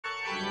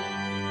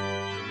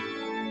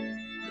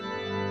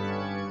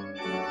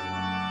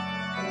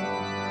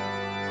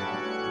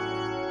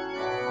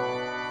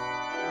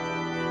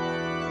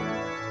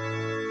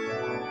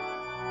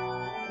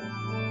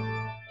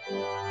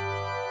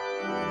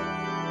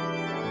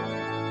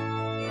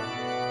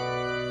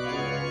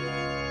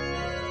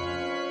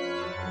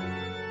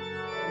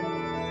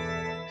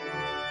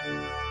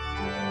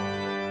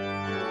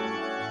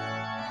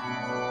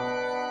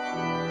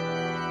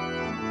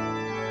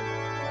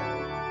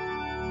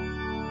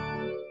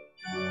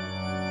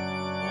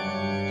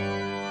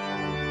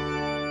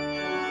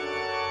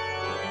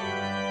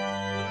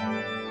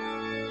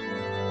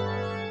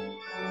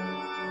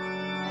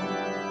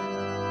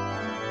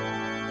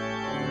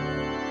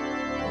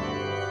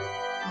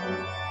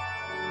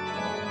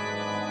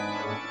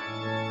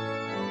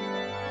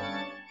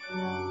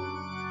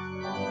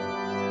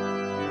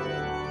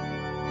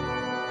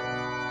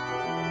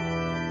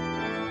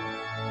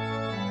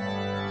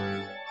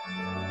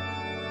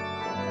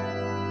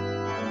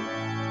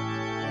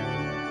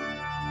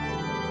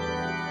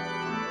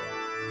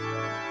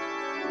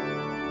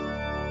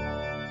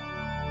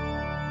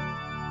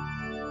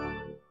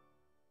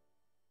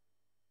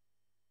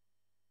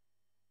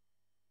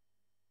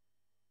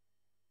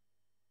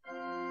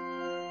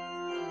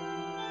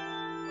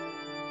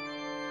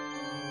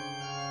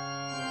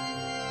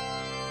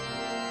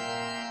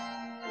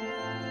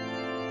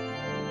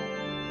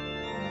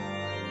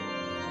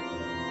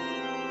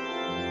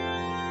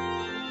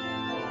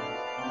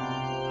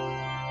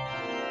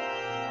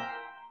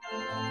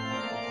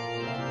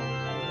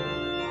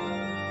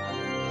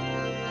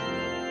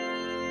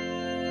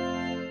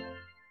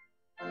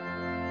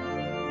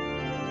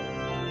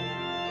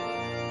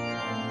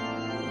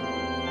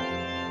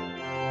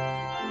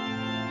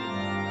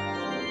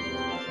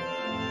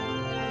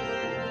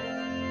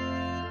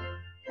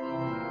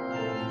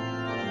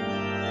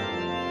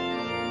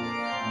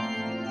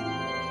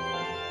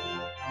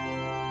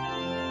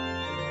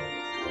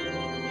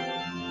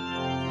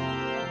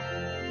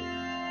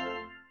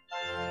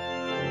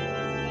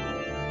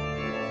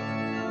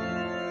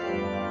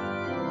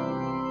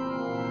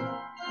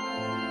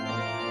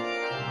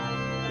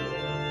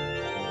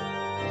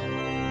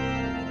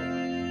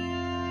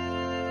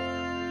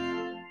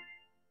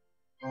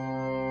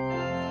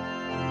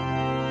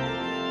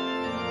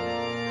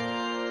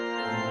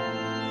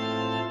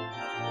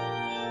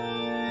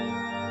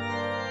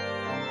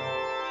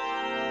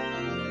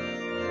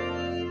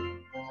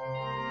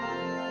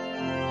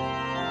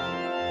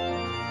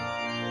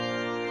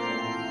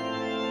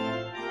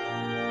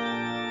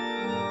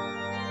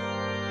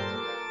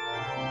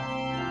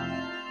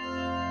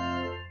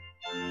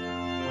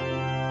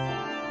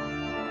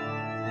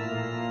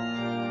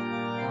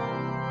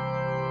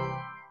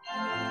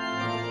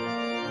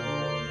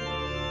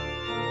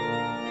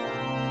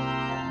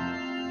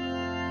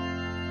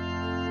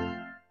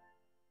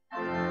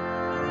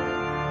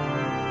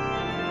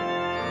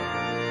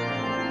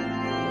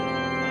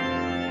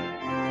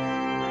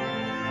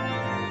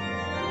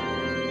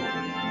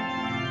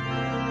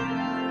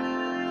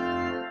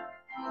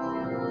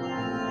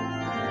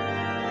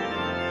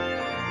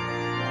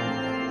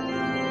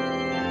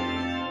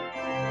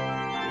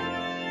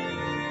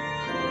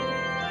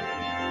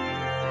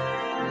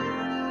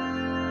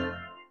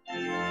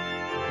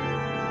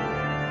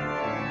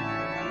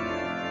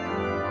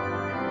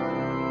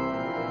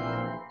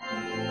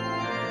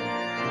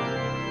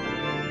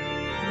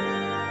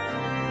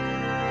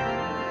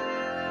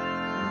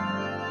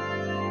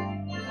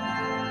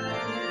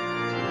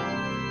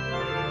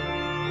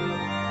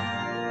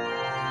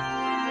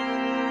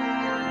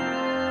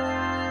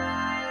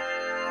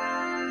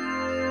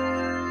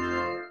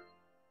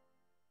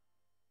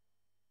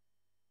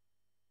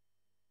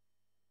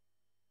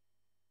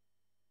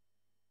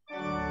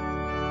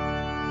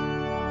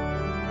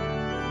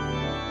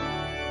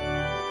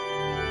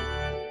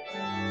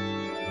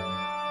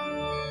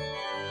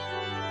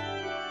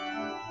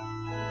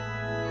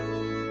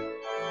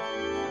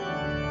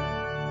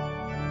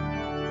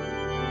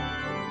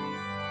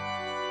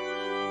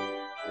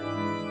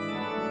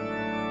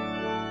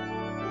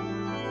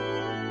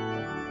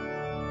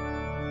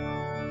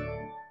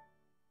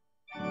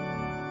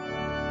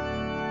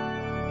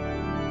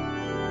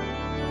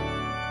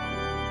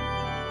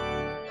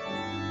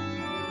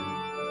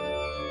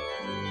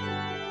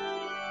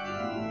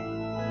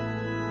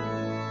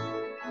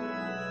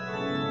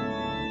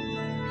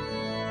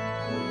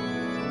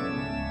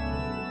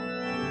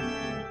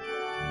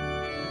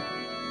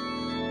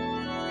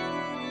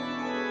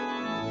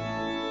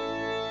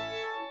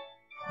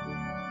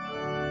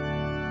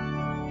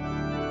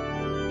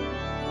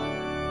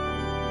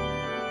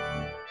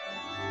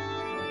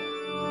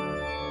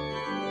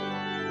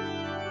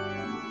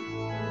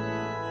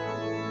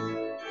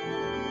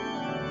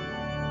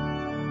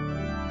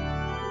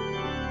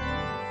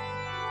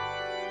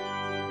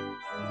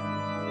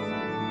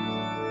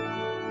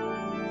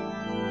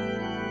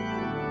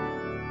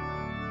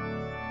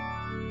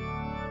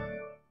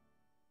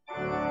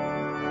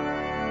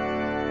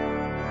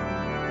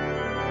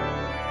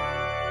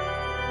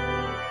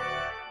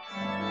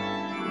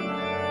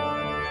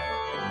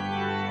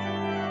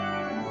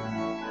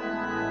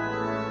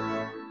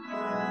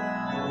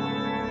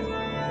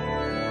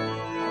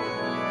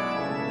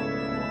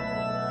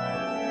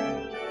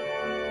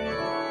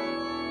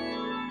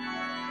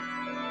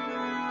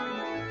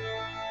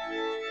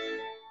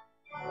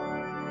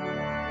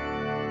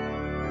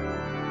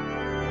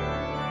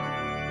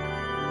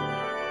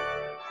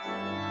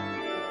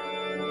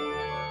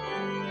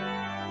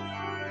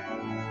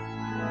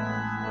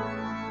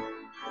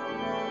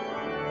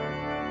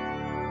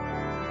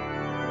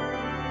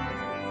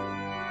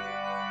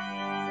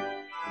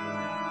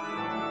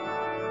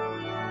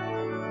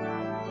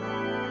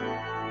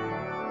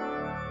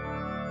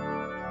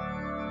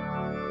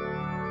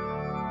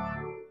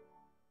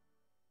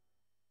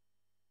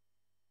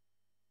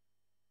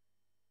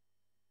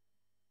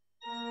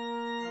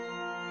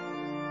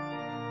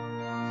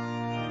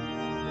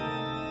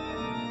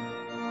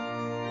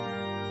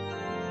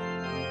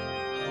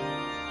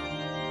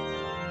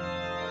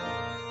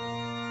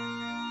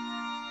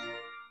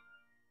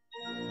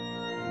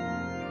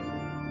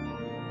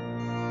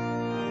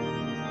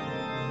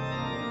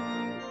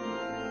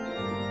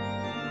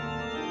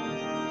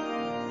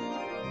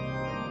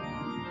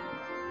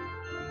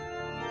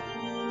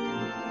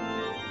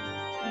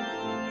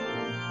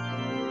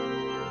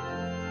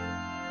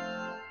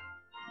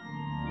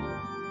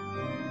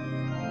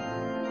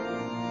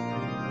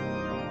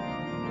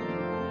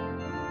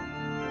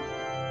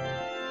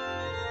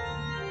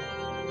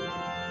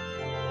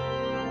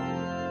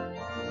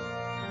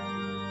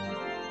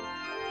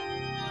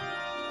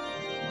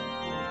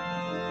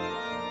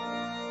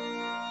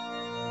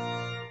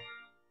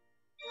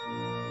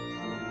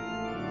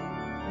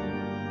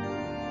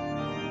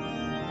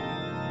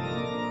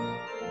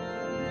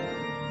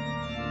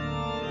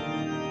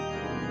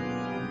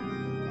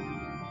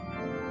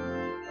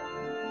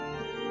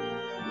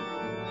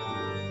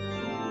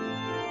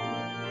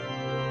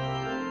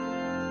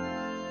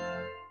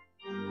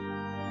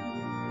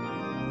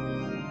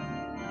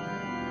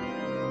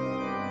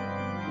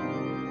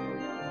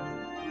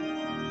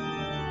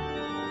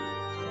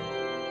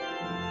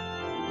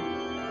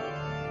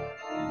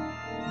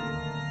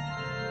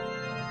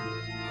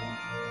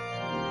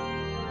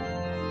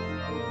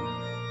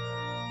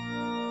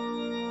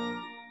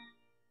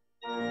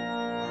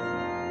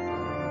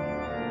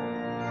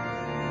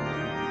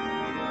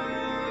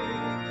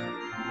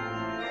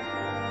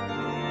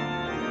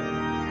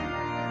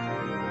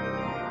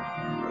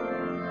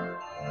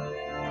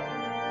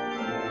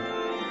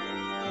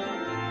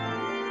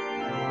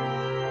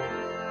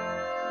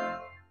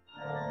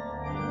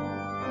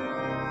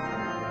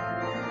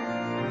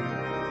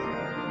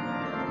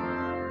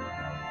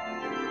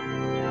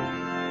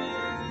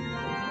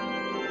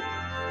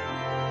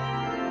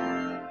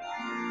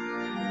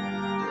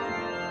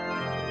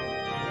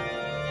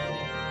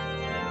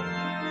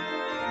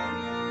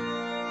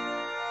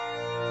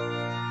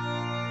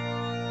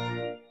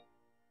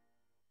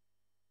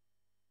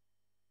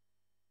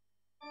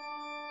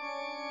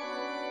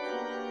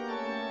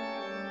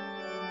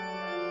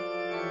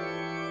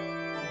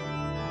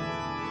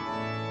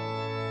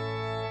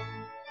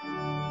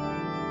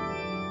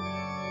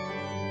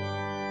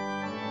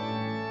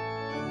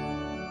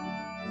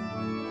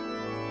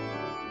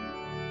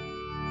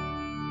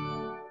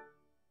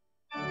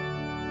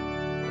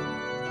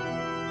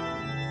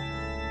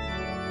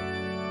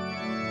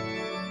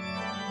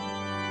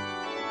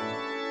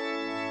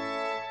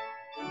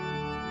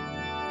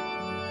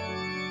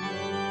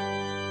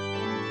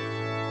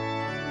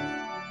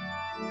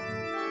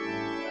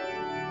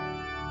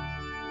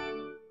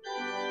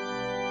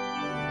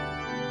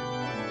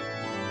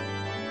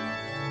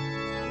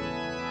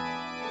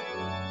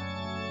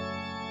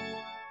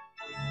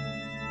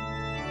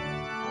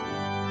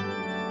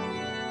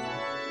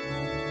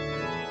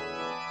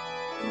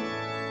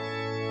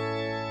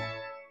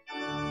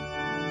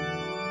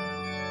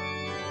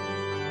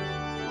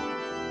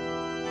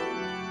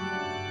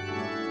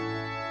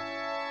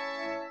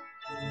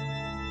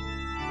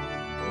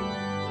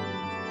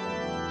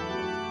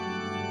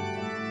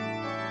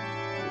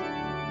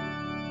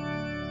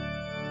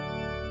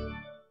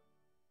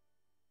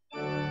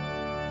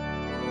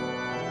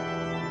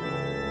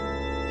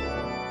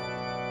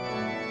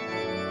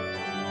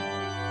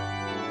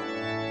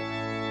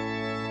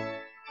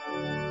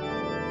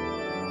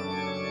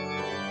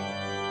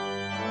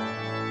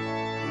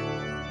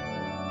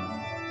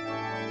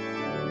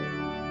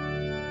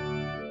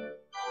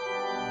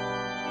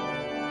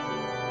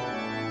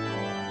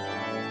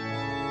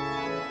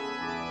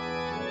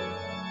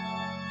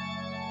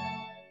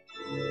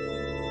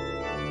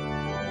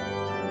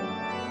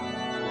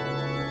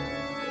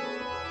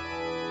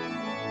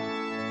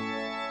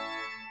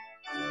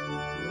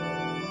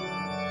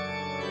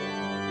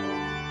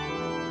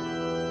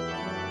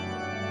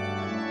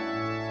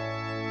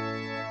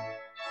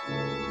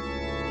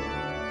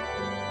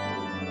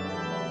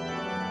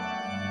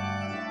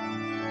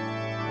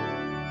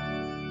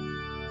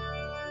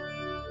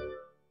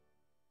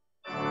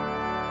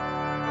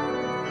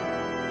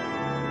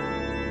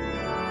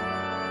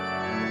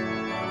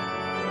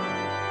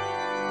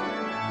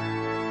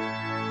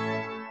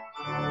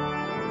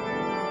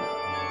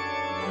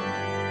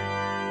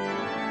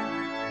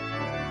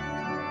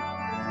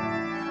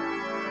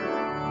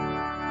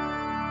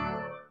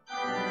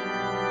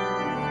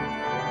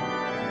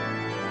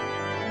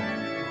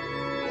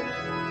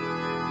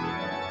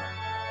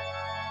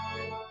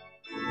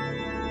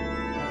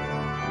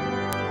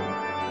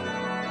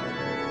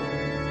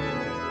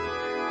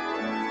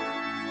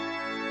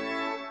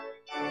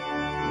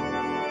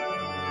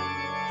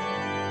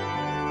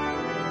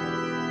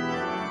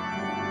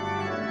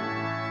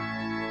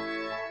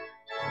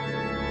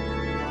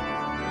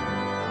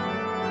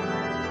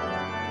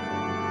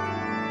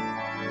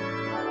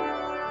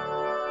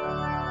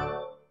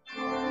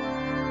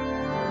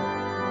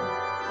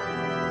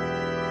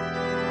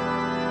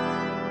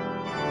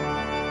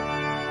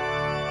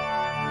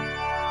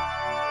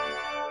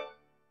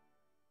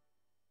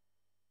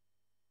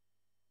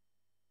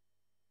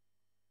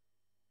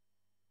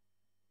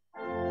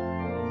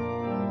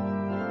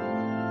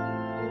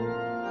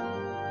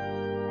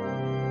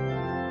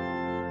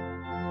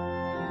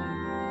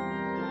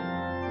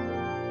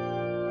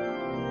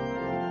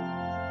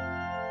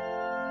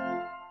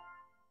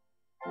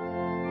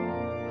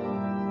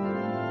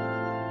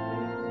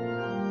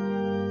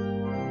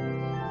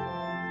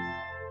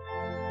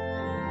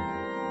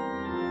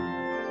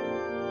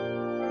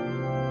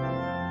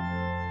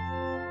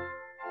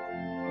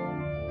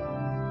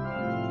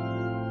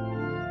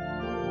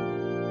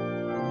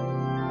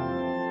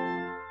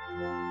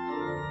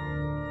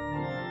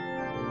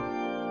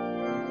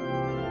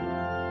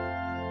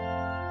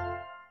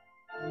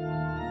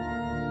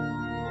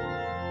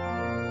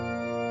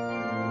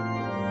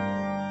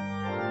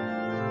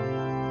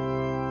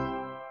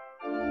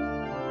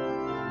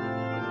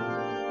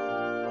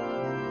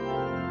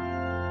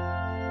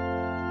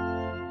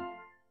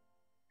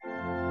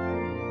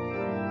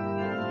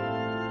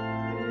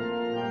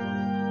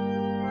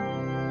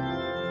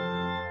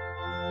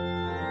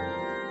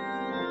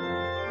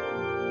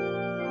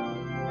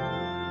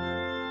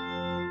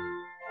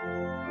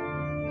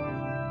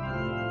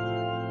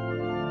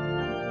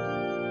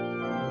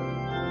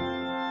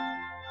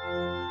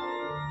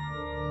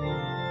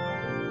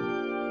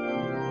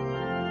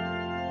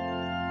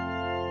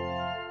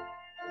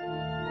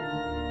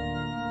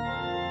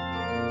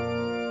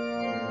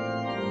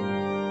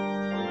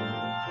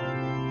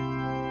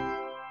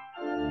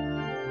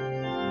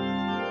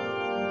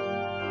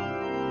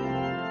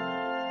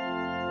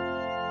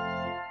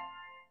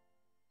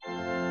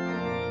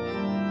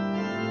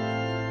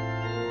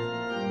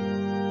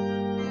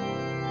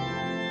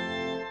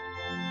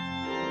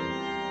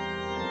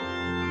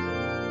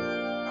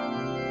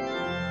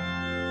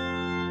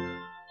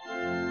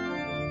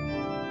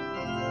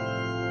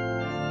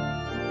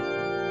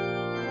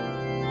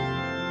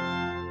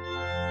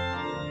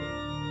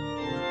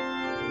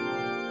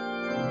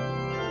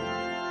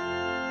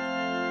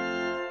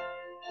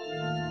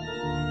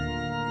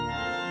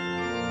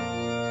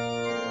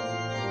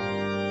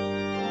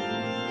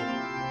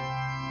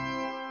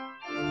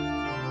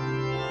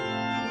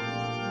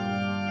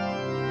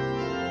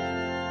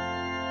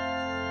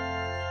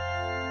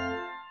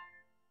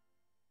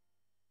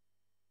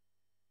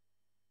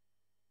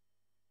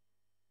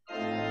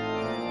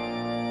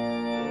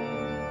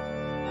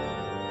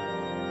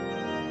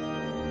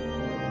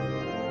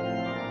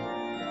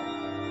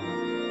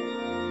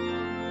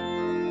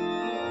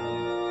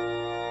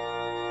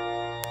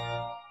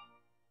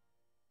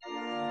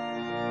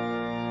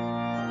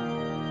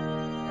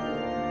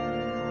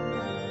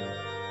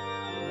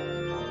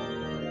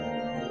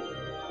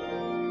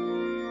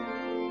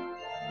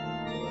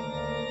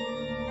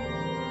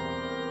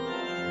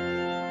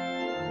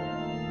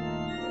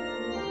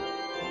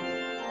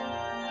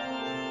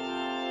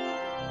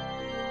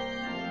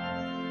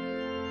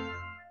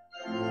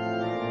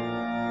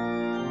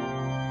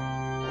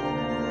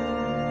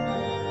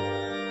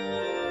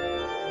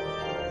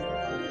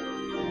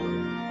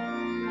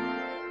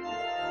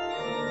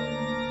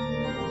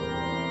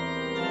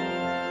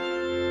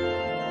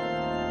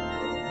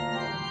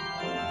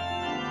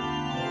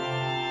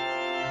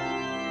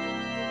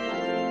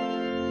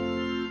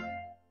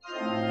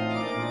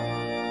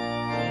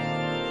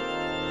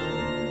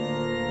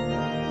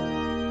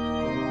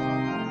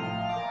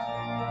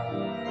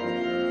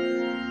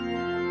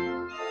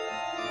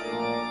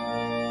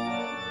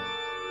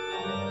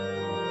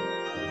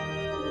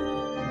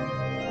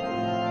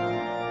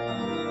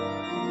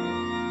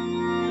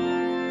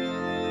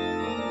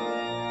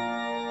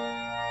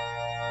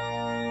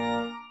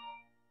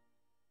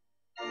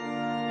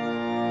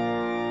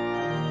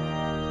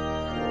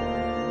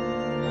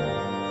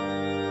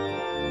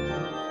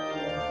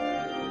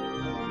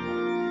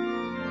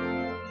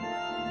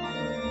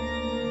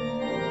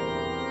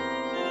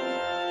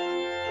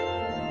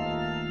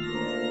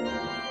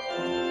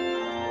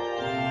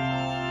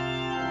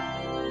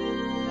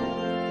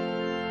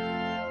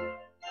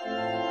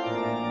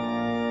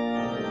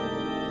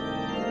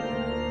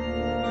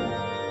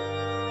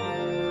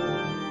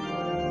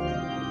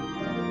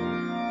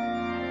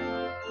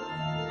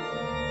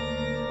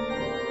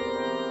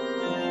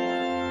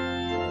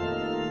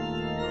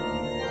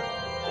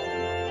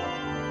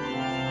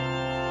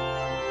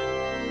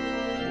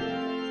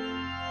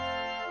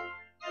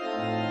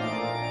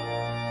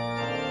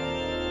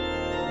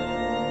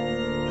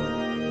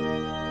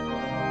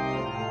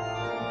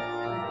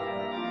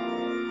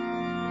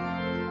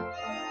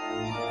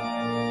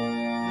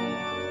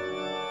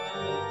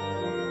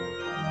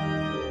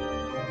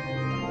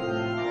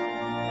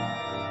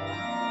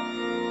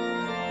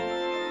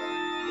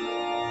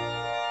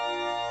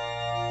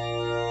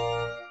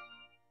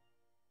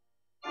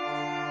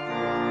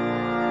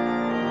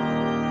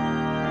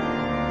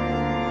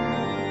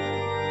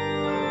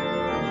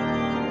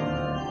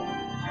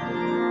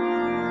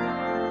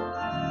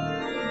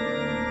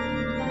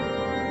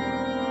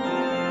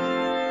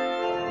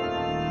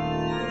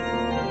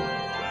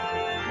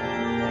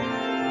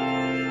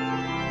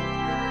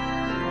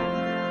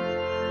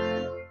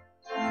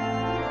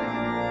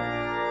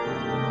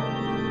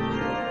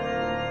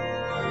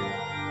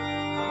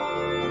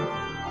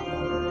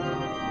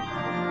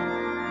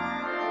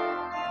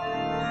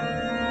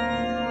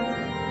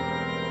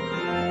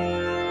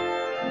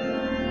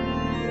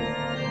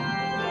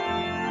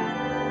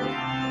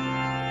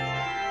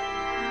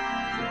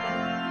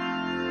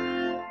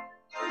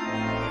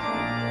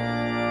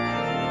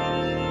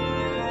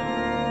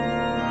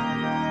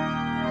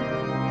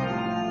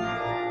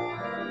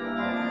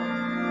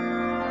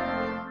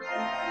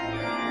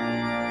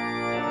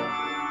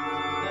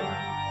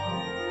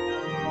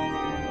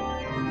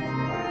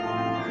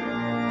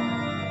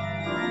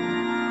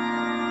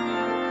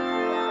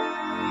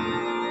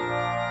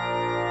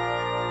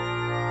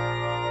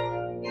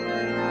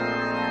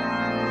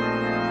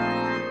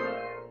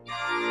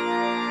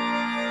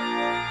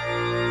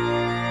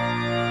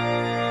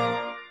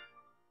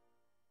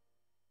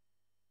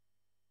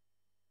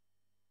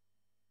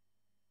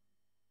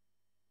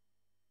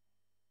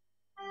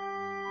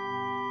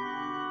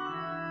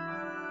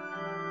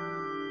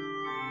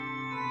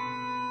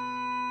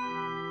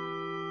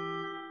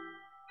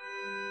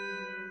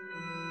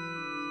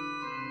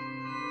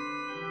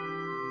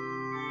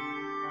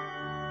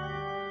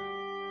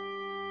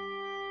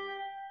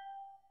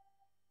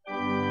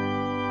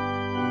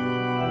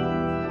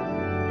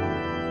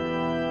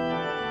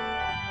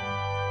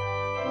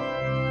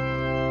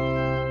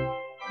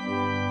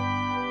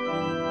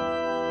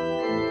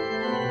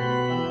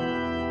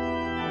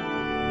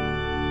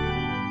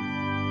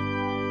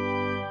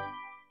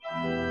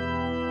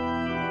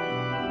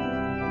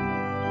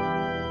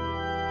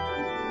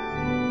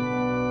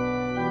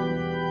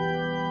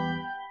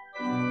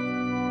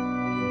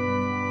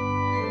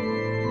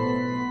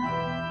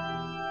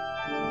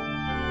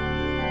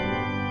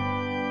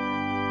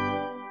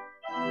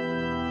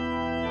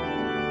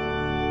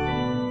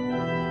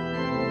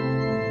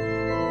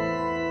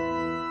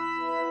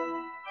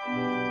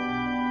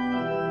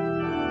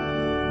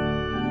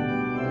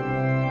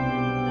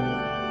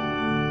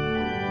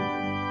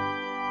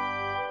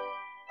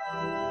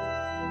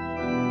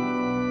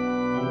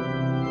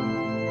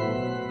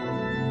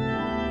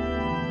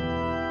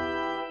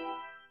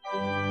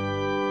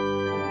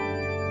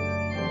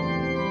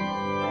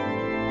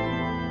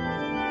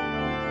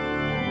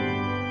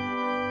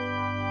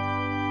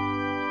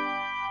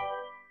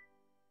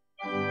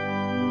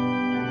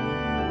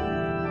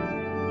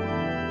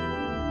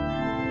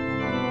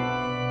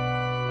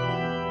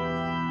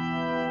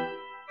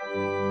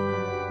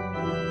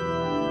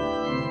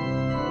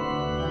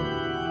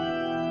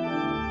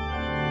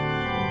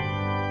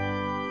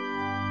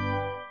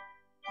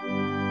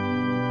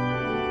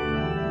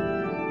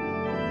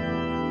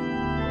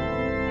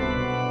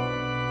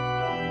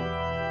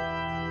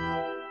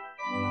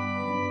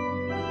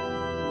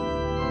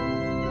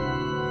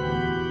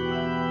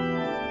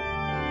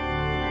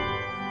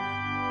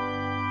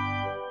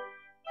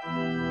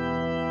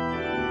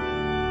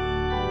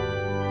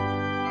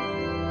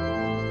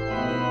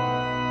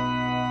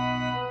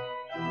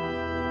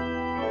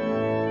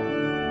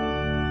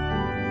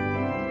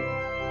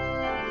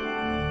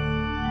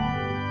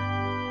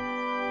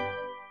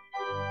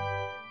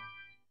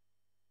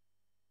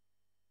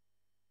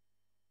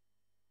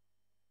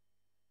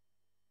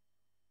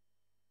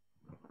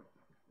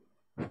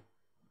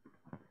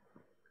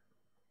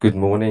Good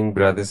morning,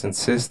 brothers and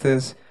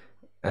sisters,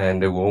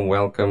 and a warm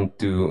welcome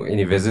to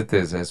any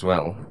visitors as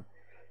well.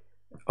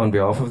 On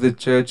behalf of the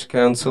Church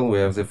Council, we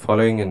have the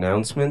following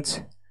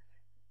announcements.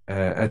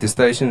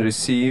 Attestation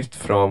received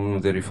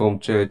from the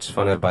Reformed Church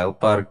van der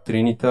Bijlpark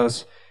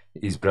Trinitas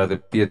is Brother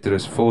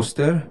Petrus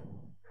Foster.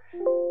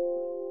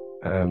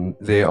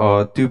 There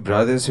are two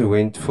brothers who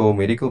went for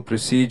medical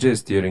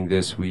procedures during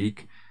this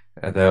week.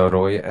 They are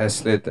Roy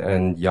Aslet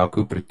and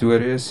Jaco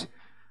Pretorius.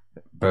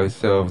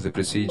 Both of the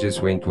procedures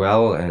went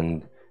well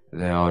and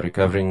they are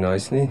recovering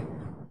nicely.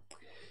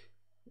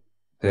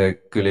 The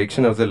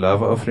collection of the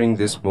love offering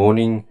this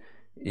morning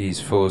is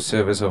for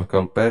Service of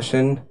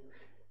Compassion.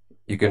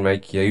 You can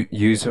make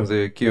use of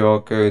the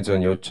QR codes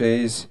on your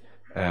chairs,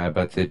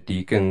 but the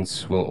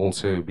deacons will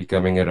also be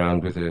coming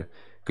around with the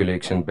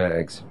collection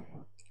bags.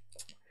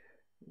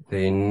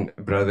 Then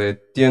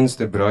Brother Tiens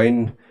de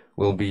Bruin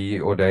will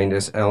be ordained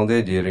as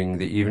elder during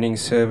the evening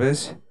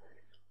service.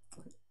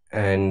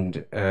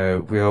 And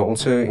we are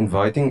also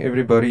inviting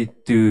everybody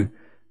to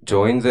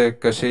join the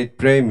Cachet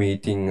prayer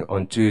meeting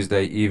on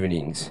Tuesday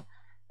evenings.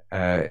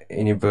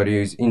 Anybody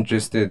who's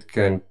interested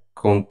can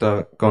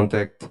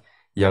contact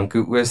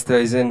Janke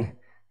Oosthuizen,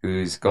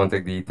 whose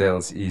contact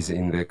details is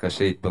in the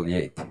Cachet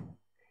billet.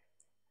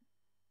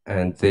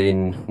 And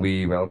then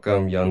we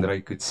welcome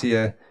Jandrey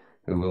Kutsia,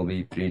 who will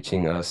be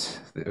preaching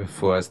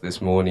for us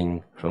this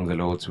morning from the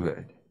Lord's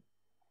Word.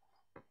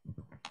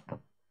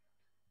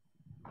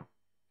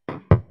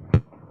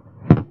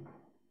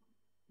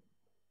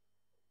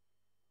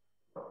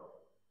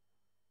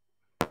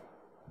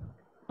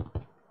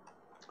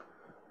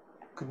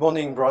 Good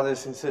morning,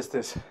 brothers and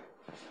sisters.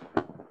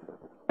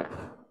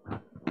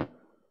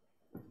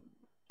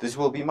 This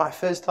will be my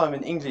first time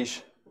in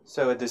English,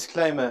 so a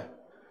disclaimer,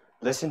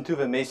 listen to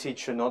the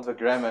message and not the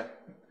grammar.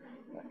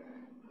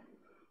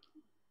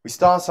 We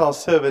start our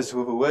service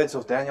with the words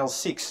of Daniel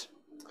 6,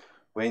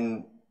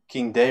 when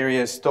King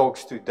Darius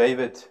talks to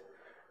David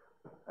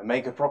and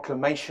make a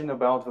proclamation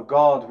about the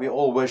God we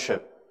all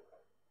worship.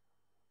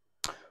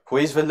 For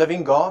he is the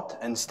living God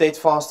and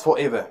steadfast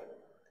forever.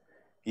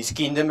 His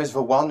kingdom is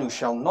the one who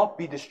shall not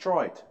be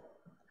destroyed,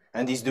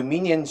 and his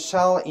dominion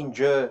shall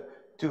endure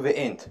to the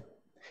end.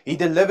 He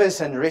delivers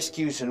and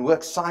rescues and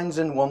works signs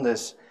and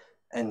wonders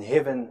in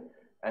heaven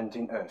and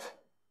in earth.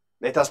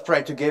 Let us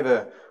pray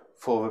together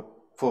for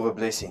the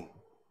blessing.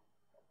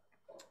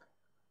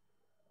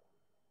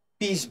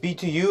 Peace be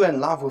to you and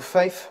love with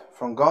faith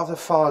from God the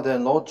Father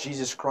and Lord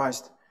Jesus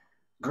Christ.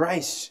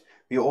 Grace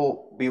be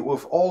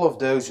with all of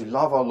those who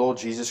love our Lord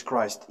Jesus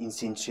Christ in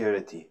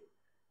sincerity.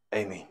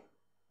 Amen.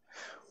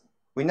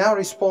 We now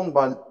respond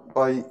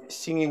by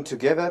singing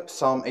together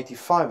Psalm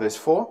 85 verse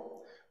 4.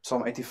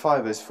 Psalm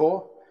 85 verse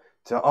 4.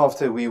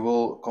 After we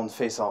will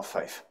confess our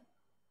faith.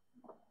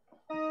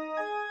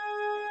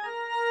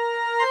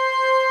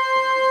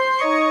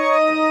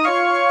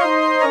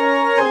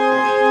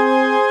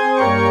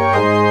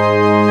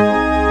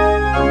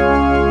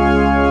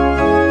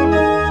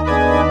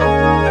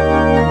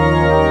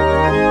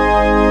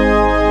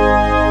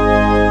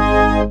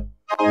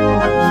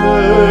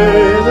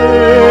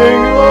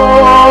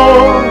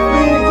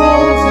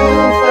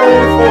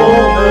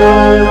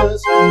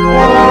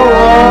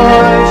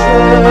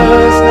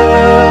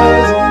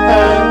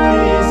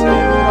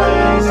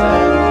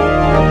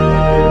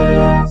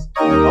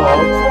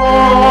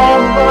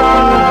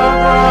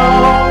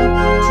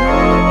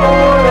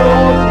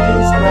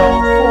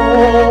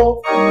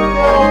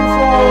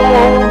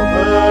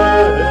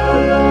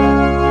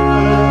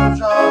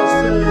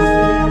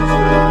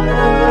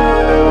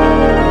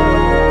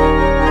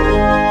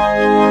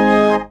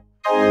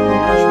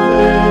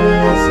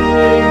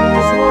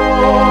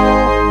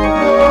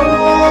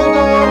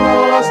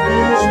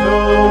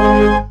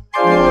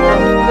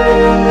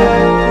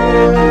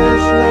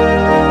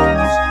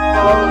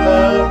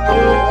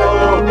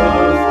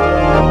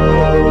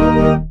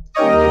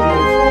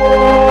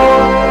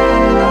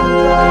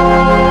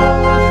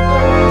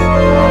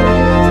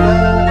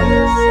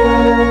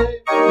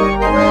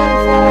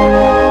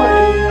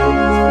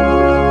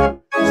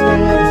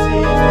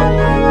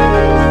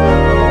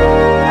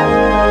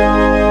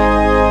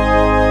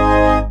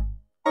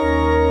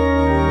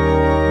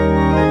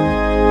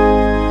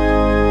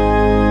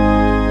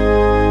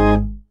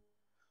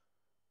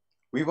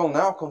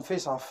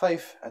 Confess our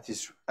faith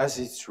as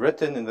it's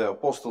written in the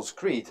Apostles'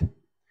 Creed.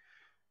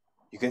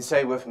 You can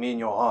say with me in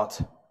your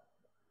heart,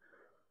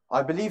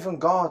 I believe in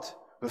God,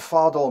 the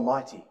Father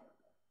Almighty,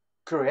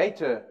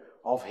 creator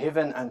of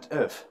heaven and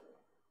earth.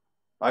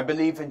 I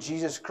believe in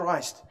Jesus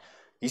Christ,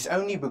 his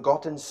only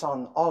begotten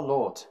Son, our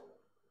Lord.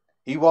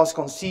 He was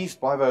conceived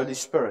by the Holy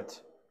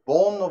Spirit,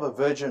 born of a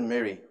Virgin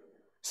Mary,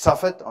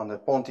 suffered under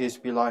Pontius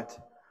Pilate,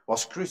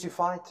 was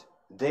crucified,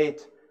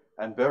 dead,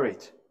 and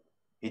buried.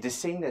 He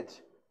descended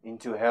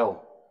into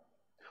hell.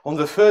 On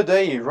the third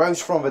day he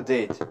rose from the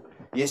dead.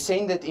 He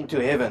ascended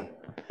into heaven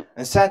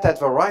and sat at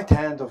the right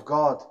hand of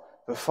God,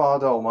 the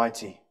Father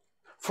Almighty.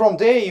 From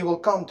there he will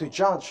come to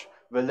judge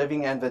the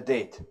living and the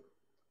dead.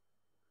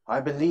 I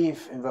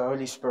believe in the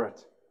Holy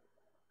Spirit.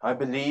 I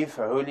believe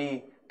a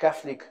holy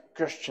Catholic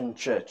Christian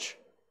Church,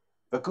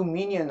 the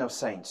communion of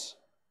saints,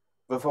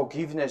 the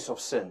forgiveness of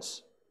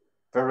sins,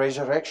 the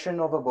resurrection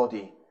of a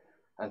body,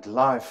 and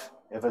life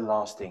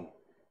everlasting.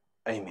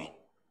 Amen.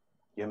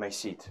 You may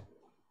sit.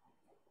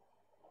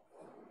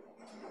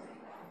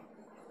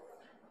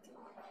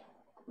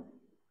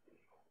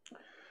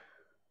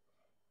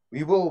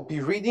 We will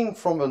be reading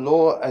from the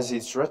law as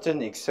it's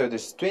written,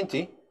 Exodus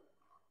 20.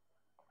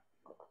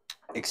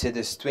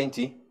 Exodus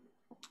 20.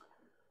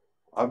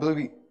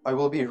 I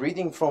will be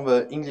reading from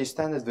the English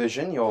Standard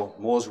Version. You're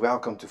most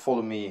welcome to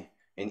follow me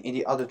in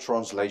any other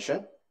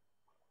translation.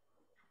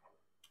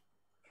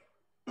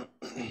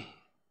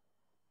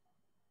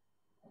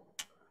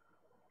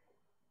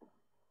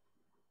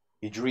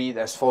 It reads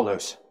as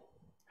follows.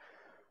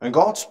 And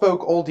God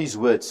spoke all these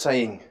words,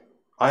 saying,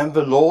 I am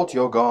the Lord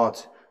your God,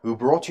 who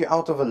brought you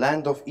out of the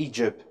land of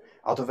Egypt,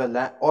 out of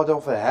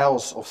the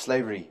house of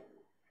slavery.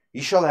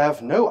 You shall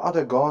have no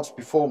other gods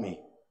before me.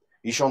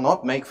 You shall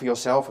not make for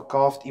yourself a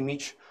carved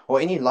image, or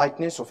any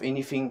likeness of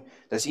anything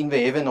that's in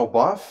the heaven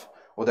above,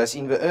 or that's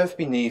in the earth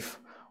beneath,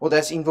 or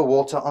that's in the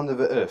water under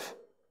the earth.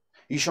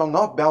 You shall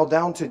not bow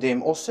down to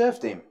them or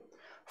serve them.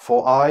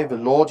 For I, the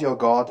Lord your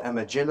God, am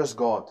a jealous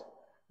God,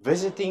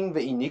 visiting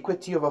the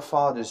iniquity of the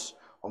fathers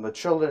on the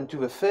children to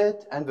the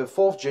third and the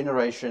fourth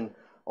generation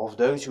of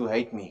those who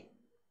hate me,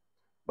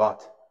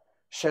 but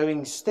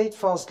showing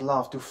steadfast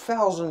love to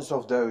thousands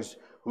of those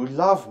who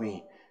love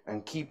me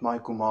and keep my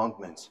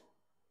commandments.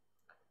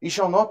 You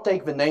shall not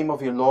take the name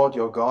of your Lord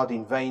your God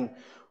in vain,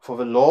 for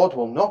the Lord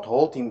will not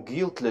hold him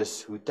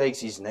guiltless who takes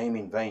his name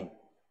in vain.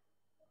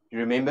 You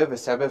remember the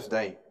Sabbath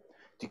day,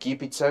 to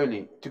keep it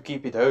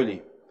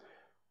holy.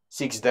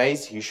 6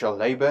 days you shall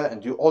labor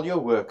and do all your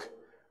work,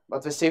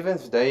 but the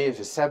seventh day is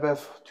a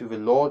Sabbath to the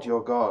Lord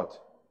your God.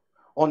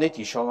 On it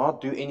you shall not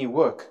do any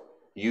work,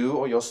 you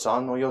or your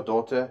son or your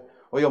daughter,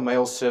 or your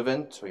male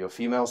servant or your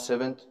female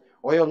servant,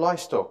 or your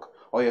livestock,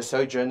 or your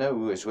sojourner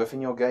who is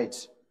within your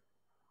gates.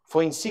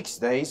 For in 6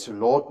 days the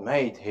Lord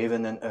made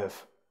heaven and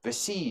earth, the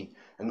sea,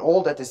 and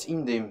all that is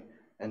in them,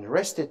 and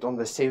rested on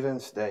the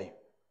seventh day.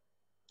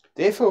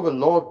 Therefore the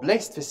Lord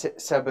blessed the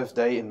Sabbath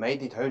day and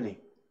made it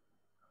holy.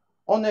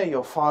 Honor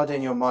your father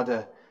and your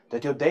mother,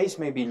 that your days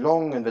may be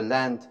long in the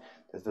land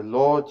that the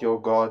Lord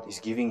your God is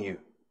giving you.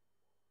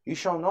 You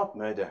shall not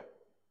murder.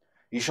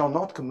 You shall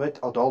not commit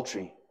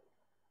adultery.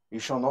 You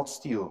shall not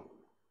steal.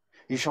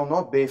 You shall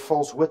not bear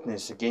false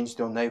witness against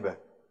your neighbor.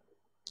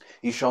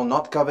 You shall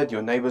not covet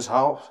your neighbor's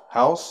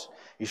house.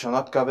 You shall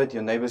not covet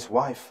your neighbor's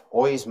wife,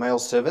 or his male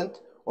servant,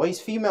 or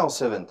his female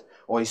servant,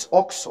 or his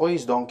ox, or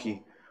his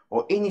donkey,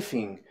 or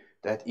anything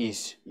that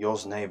is your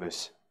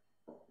neighbor's.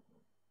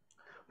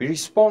 We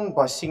respond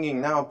by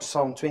singing now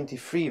Psalm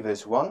 23,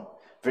 verse 1,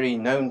 very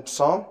known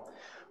psalm.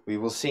 We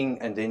will sing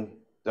and then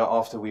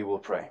thereafter we will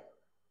pray.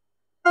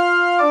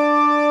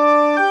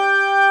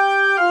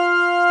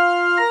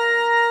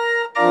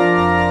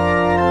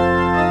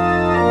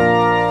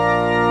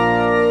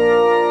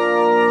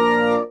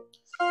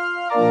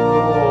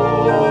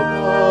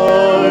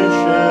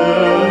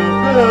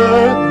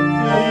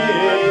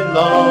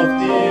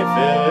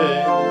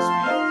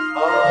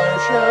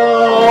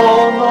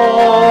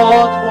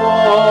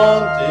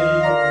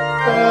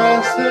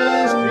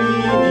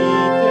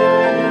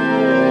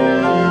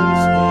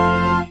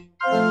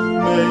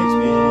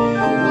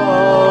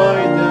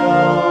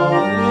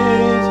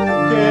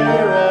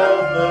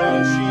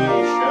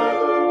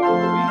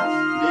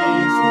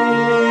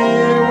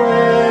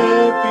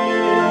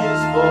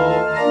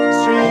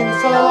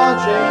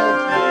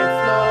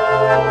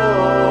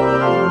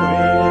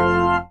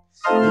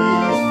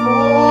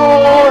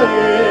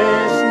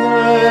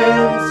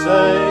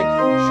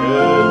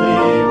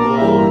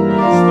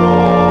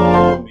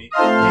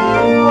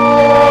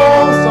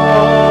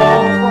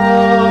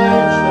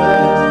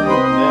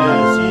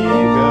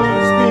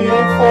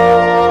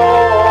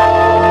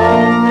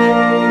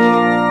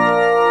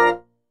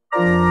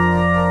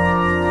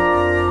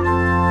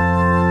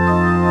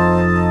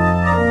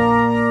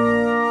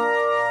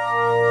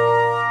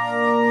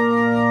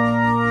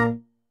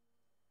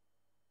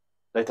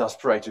 Let us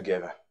pray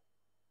together.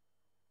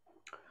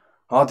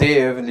 Our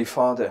dear Heavenly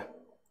Father,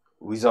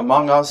 who is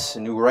among us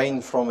and who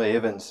reigns from the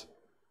heavens,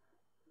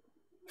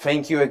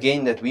 thank you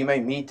again that we may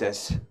meet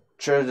as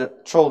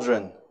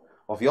children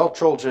of your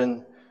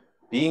children,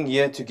 being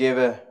here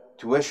together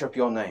to worship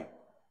your name.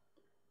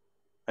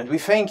 And we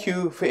thank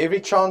you for every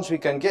chance we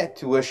can get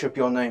to worship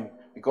your name,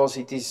 because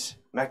it is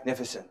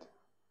magnificent.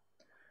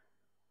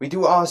 We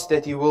do ask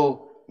that you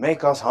will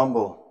make us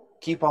humble,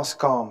 keep us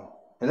calm,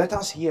 and let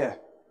us hear.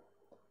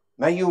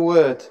 May your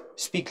word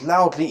speak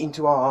loudly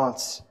into our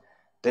hearts,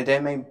 that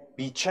there may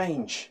be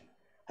change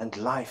and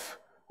life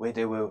where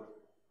there were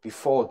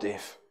before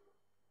death.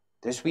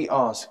 This we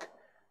ask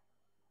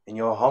in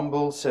your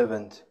humble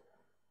servant,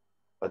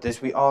 but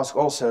this we ask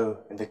also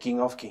in the King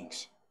of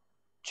Kings,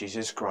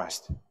 Jesus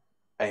Christ.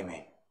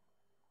 Amen.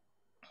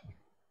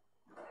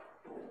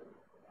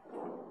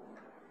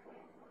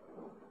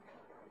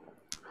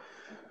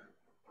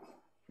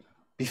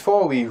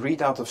 Before we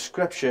read out of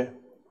Scripture,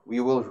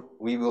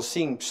 we will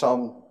sing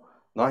Psalm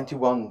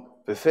 91,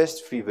 the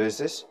first 3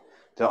 verses.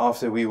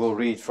 Thereafter we will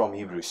read from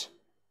Hebrews.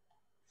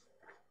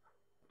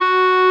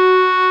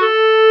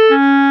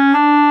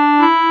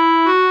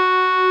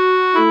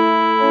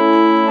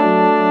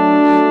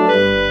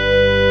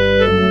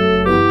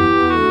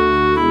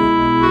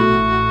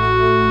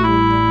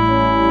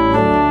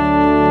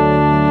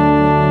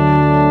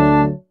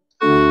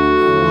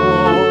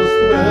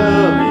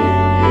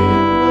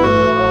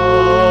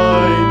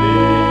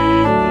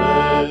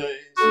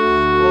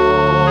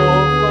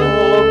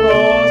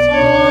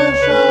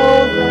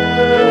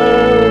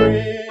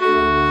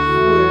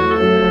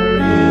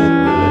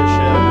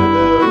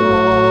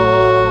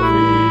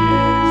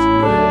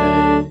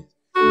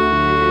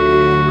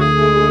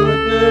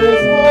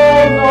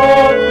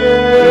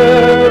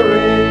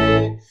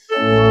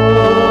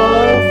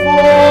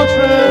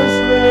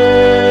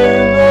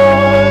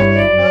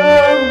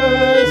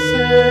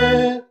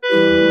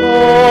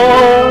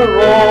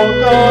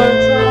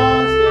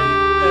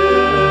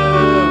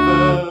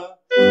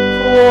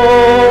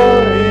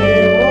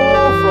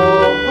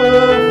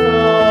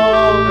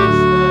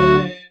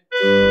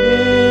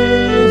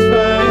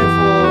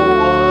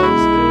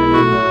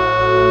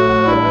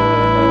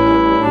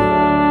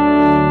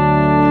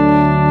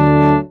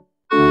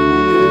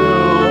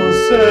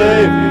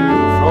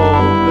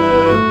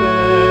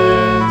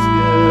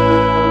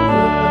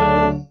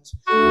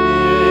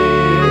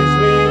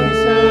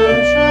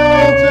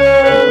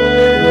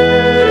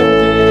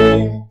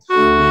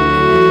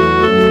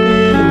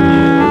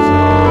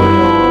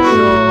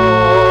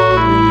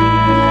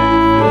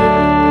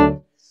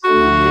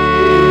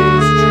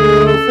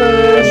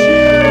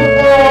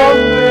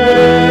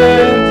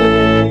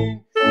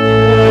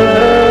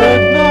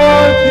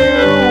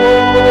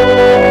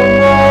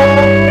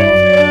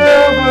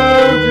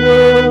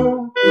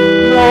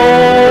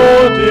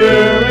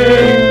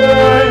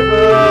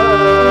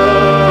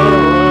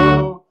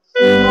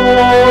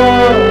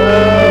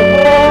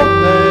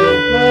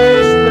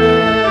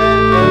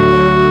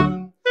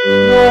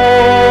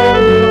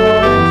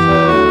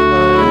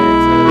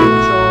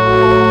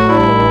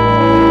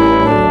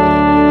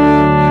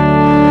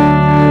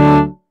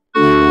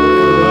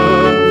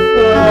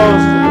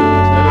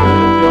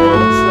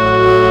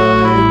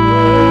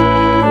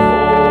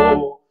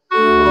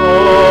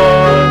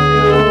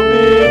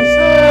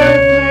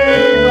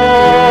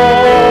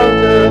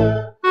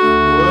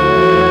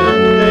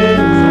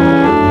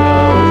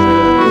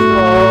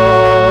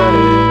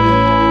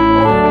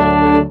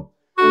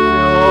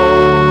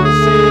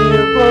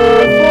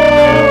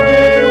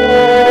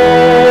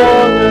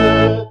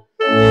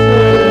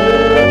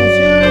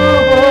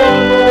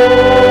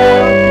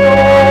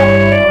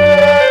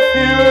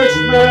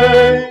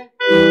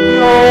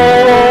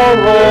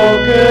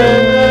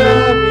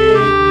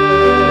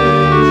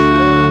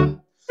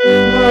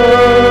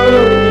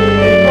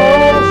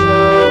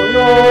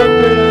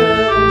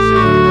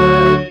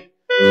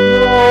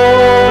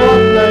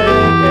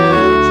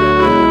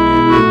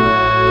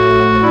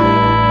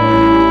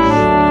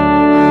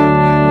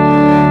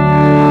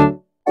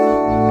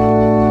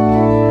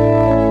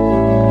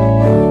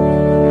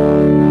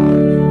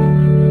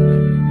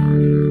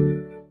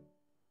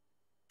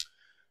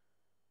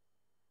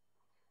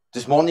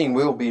 This morning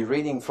we'll be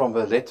reading from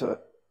the letter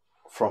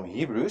from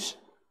Hebrews,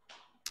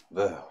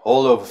 the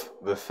whole of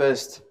the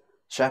first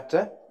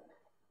chapter.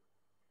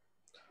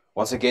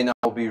 Once again,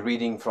 I'll be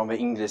reading from the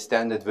English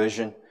Standard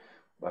Version,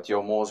 but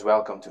you're most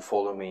welcome to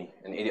follow me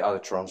in any other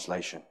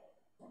translation.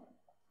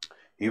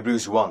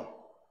 Hebrews 1.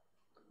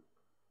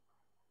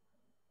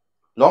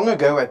 Long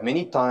ago, at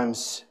many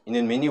times and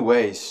in many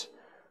ways,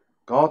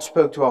 God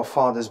spoke to our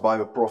fathers by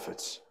the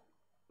prophets.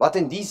 But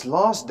in these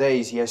last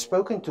days, He has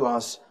spoken to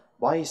us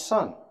by His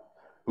Son,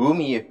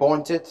 whom He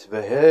appointed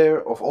the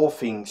heir of all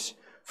things,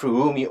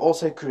 through whom He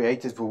also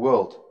created the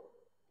world.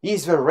 He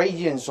is the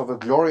radiance of the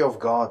glory of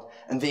God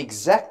and the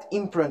exact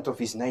imprint of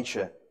His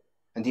nature,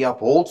 and He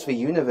upholds the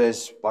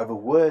universe by the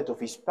word of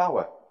His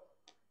power.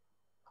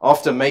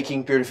 After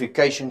making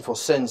purification for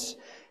sins,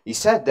 He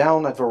sat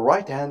down at the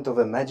right hand of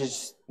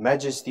the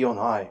Majesty on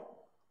high,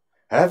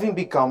 having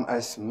become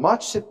as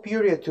much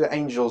superior to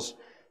angels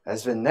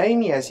as the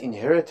name He has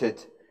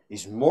inherited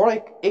is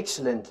more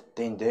excellent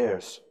than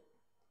theirs.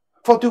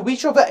 For to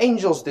which of the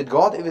angels did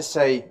God ever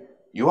say,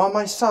 "You are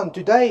my son,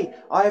 today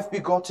I have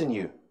begotten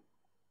you"?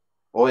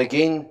 Or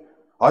again,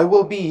 "I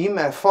will be him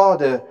a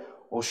father,"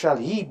 or shall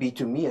he be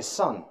to me a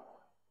son?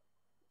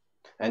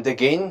 And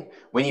again,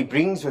 when He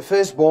brings the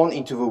firstborn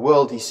into the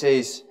world, He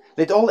says,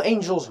 "Let all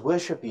angels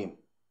worship him."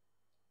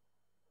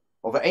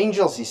 Of the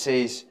angels, He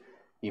says,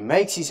 "He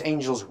makes His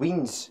angels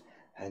winds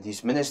and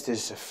His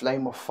ministers a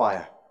flame of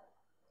fire."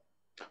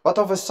 But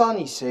of the Son,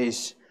 He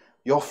says,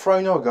 "Your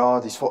throne, O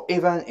God, is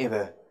forever and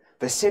ever.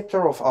 The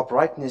scepter of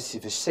uprightness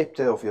is the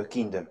scepter of your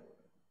kingdom.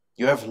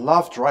 You have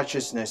loved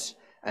righteousness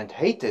and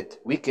hated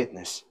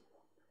wickedness.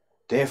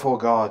 Therefore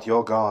God,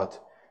 your God,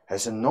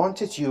 has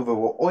anointed you with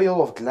the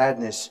oil of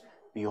gladness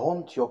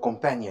beyond your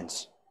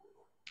companions.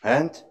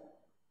 And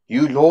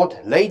You, Lord,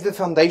 laid the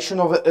foundation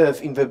of the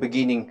earth in the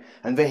beginning,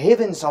 and the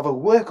heavens are the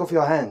work of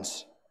your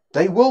hands.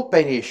 They will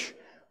perish,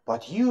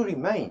 but you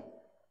remain.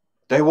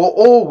 They will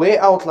all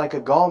wear out like a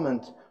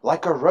garment,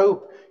 like a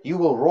robe, you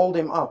will roll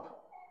them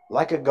up.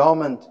 Like a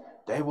garment,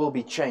 they will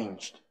be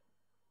changed.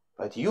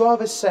 But you are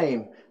the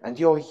same, and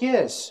your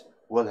years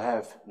will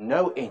have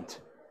no end.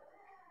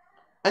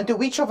 And to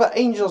which of the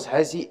angels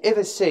has he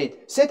ever said,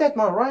 sit at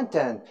my right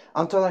hand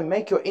until I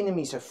make your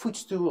enemies a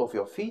footstool of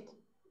your feet?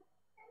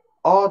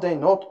 Are they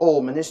not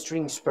all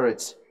ministering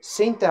spirits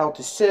sent out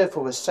to serve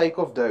for the sake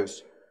of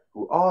those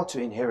who are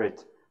to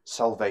inherit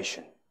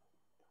salvation?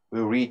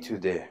 We'll read to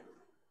there.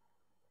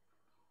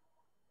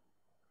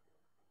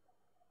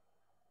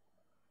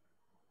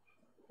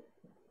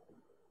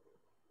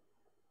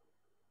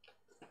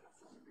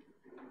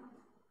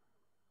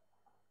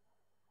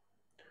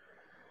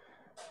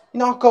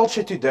 In our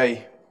culture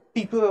today,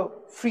 people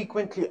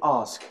frequently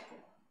ask,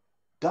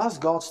 does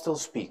God still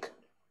speak?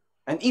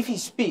 And if he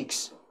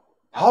speaks,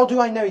 how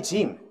do I know it's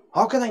him?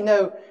 How can I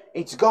know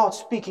it's God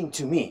speaking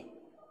to me?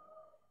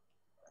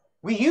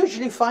 We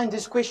usually find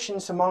these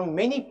questions among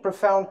many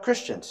profound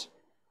Christians.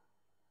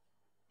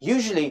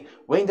 Usually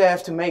when they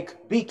have to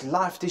make big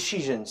life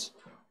decisions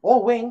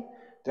or when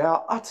they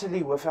are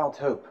utterly without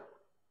hope.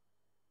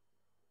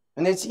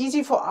 And it's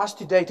easy for us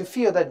today to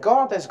feel that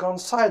God has gone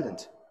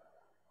silent.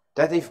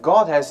 That if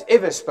God has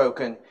ever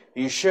spoken,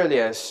 he surely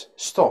has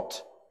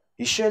stopped.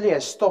 He surely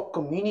has stopped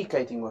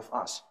communicating with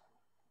us.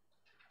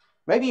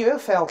 Maybe you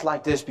have felt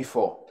like this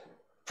before,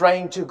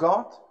 praying to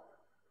God,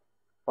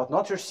 but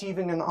not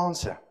receiving an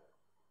answer.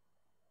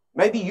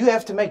 Maybe you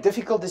have to make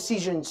difficult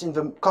decisions in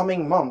the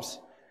coming months,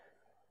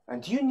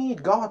 and you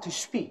need God to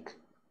speak.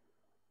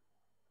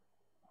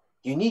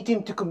 You need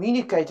him to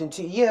communicate and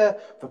to hear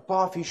the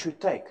path you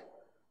should take.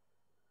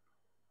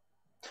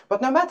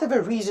 But no matter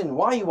the reason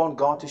why you want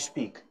God to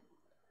speak,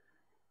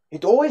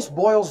 it always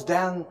boils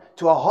down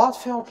to a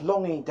heartfelt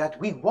longing that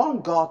we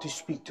want God to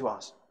speak to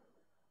us.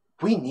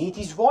 We need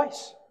his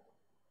voice,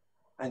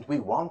 and we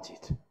want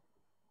it.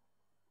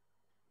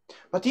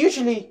 But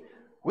usually,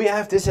 we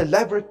have this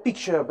elaborate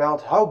picture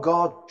about how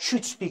God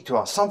should speak to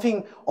us,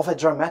 something of a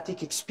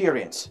dramatic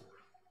experience.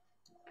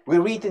 We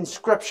read in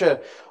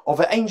Scripture of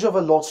an angel of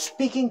the Lord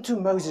speaking to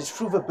Moses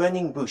through the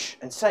burning bush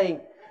and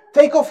saying,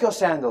 take off your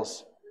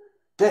sandals.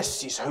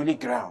 This is holy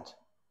ground.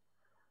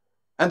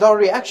 And our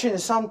reaction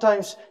is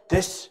sometimes,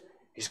 this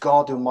is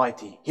God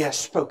Almighty. He has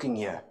spoken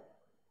here.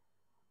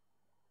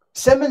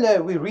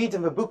 Similar, we read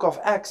in the book of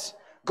Acts,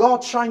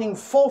 God shining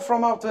forth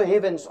from out the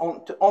heavens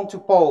onto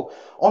Paul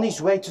on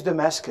his way to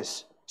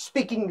Damascus,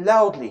 speaking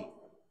loudly.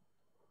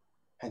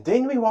 And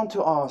then we want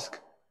to ask,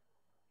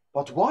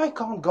 but why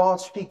can't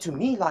God speak to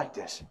me like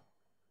this?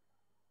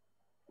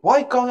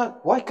 Why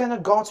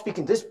cannot God speak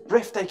in this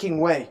breathtaking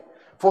way?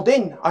 For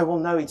then I will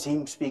know it's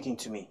him speaking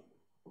to me.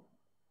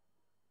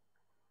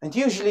 And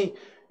usually,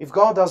 if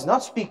God does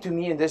not speak to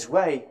me in this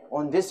way,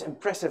 or in this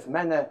impressive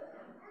manner,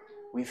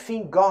 we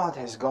think God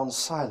has gone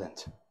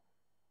silent.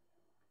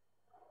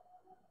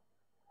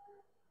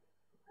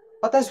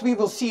 But as we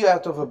will see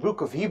out of the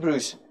book of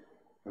Hebrews,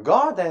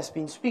 God has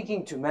been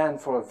speaking to man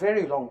for a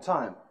very long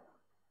time,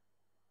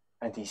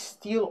 and he's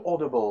still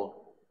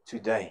audible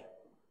today.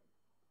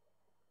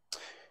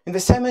 In the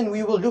sermon,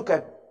 we will look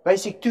at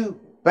two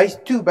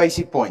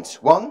basic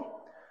points. One,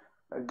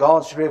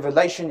 God's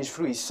revelation is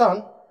through his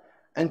Son.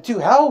 And two,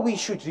 how we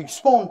should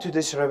respond to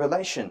this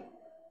revelation.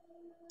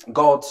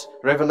 God's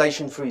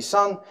revelation through his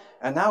Son,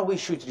 and how we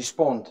should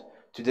respond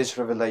to this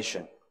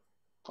revelation.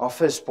 Our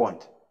first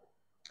point.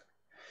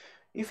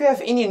 If you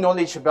have any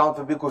knowledge about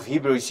the book of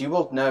Hebrews, you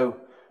will know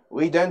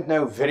we don't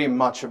know very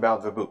much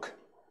about the book.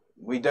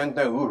 We don't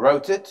know who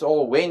wrote it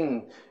or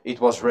when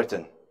it was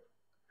written.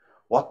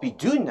 What we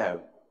do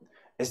know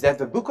is that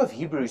the book of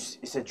Hebrews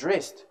is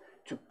addressed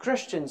to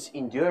Christians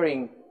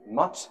enduring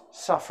much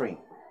suffering.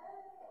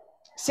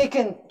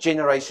 Second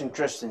generation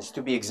Christians,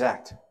 to be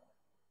exact.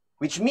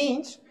 Which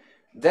means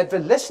that the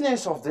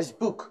listeners of this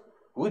book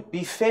would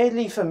be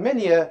fairly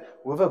familiar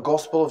with the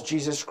gospel of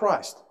Jesus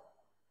Christ.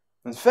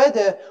 And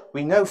further,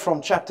 we know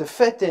from chapter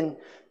 13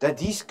 that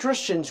these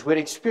Christians were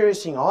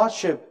experiencing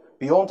hardship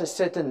beyond a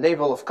certain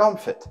level of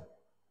comfort.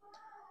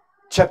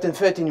 Chapter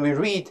 13, we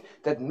read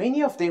that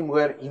many of them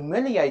were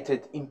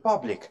humiliated in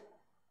public.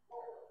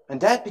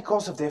 And that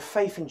because of their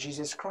faith in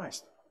Jesus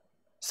Christ.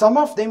 Some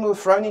of them were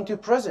thrown into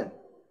prison.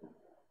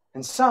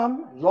 And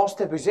some lost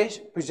their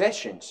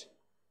possessions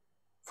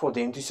for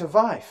them to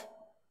survive.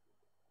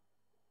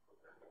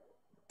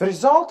 The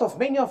result of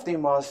many of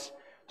them was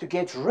to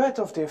get rid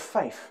of their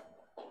faith.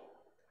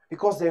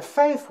 Because their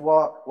faith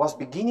was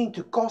beginning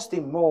to cost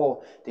them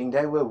more than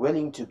they were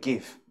willing to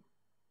give.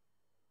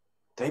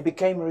 They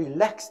became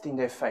relaxed in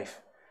their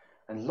faith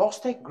and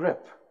lost their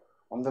grip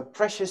on the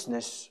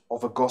preciousness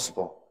of the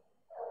gospel.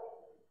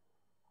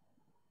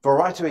 The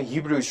writer of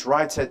Hebrews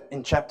writes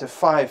in chapter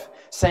 5,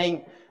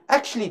 saying,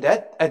 actually,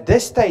 that at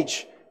this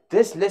stage,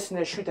 this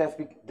listener should have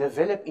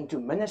developed into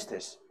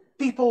ministers.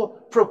 People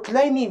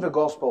proclaiming the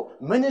gospel,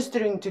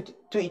 ministering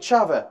to each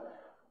other.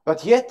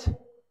 But yet,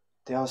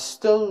 they are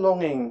still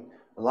longing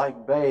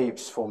like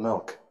babes for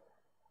milk.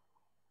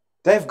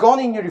 They've gone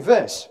in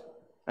reverse.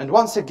 And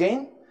once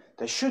again,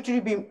 they should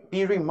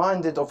be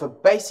reminded of the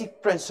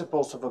basic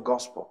principles of the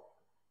gospel.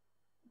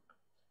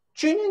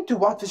 Tune into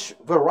what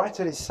the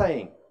writer is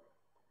saying.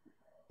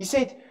 He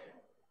said,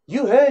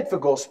 you heard the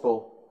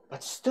gospel,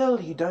 but still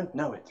you don't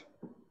know it.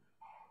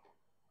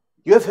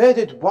 You have heard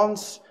it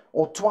once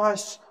or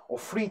twice or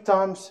 3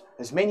 times,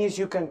 as many as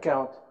you can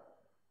count,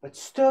 but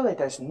still it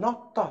has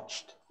not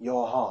touched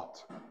your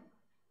heart.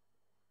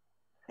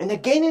 And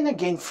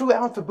again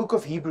throughout the book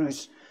of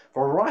Hebrews, the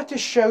writer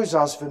shows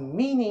us the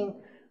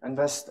meaning and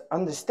the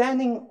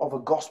understanding of a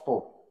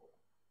gospel.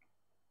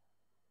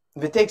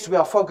 The text we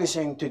are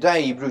focusing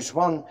today, Hebrews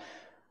 1,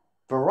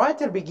 the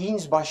writer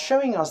begins by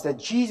showing us that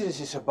Jesus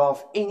is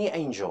above any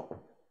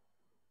angel.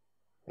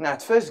 Now,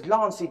 at first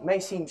glance, it may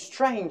seem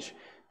strange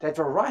that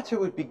the writer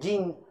would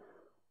begin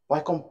by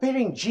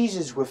comparing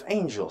Jesus with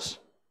angels.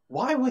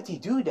 Why would he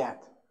do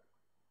that?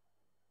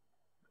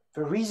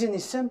 The reason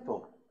is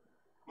simple.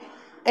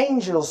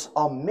 Angels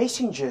are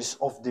messengers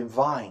of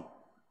divine.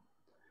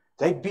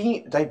 They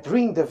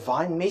bring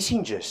divine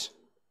messages.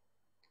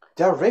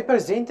 They are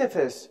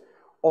representatives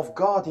of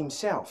God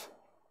himself,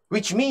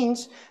 which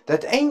means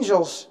that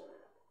angels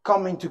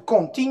come into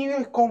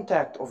continual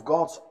contact of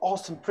God's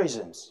awesome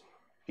presence,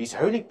 his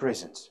holy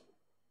presence.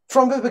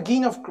 From the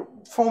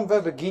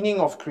beginning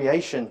of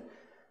creation,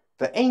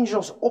 the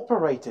angels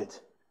operated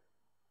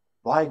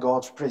by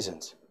God's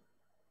presence.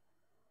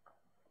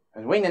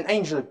 And when an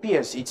angel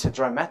appears, it's a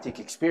dramatic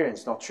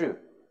experience, not true?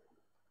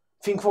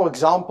 Think, for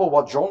example,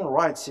 what John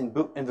writes in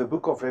the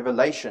book of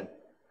Revelation.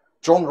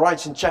 John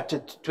writes in chapter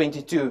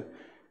 22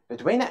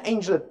 that when an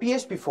angel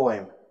appears before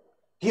him,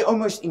 he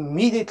almost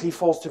immediately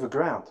falls to the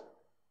ground.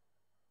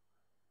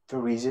 The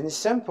reason is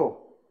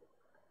simple.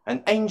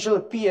 An angel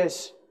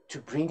appears to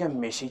bring a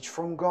message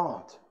from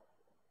God.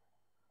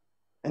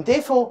 And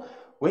therefore,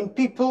 when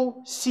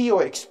people see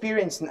or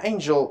experience an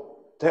angel,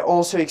 they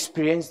also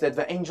experience that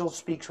the angel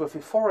speaks with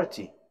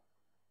authority,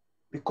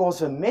 because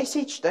the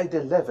message they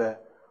deliver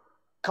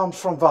comes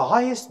from the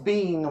highest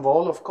being of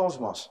all of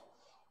cosmos.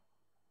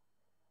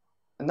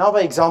 Another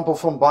example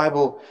from the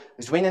Bible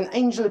is when an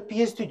angel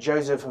appears to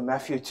Joseph in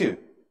Matthew 2.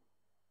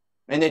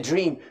 In a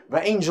dream,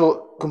 the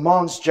angel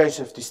commands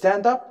Joseph to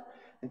stand up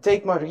and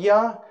take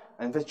Maria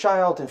and the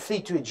child and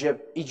flee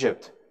to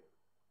Egypt.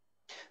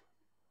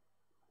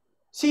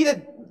 See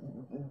that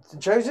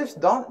Joseph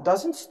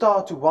doesn't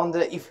start to wonder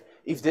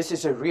if this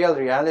is a real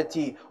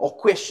reality or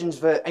questions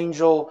the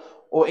angel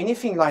or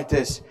anything like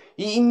this.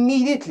 He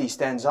immediately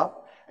stands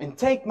up and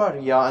takes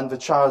Maria and the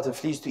child and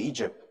flees to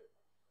Egypt,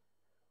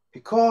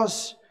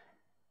 because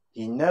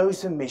he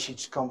knows the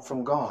message comes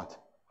from God.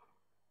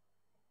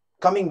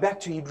 Coming back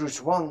to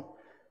Hebrews 1,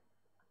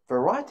 the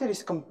writer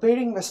is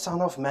comparing the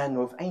Son of Man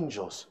with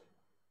angels.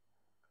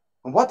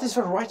 And what is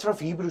the writer of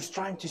Hebrews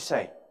trying to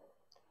say?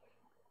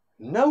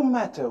 No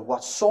matter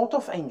what sort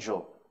of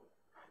angel,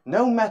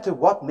 no matter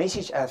what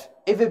message has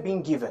ever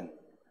been given,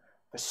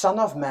 the Son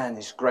of Man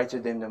is greater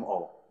than them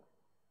all.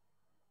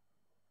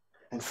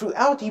 And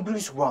throughout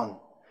Hebrews 1,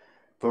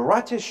 the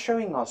writer is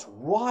showing us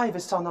why the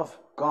Son of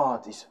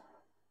God is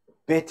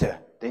better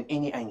than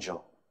any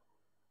angel.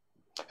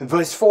 In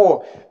verse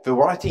 4, the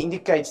writer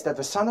indicates that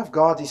the Son of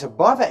God is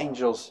above the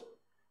angels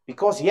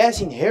because he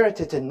has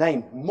inherited a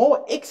name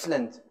more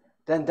excellent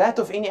than that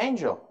of any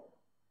angel.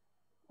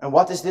 And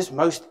what is this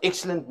most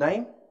excellent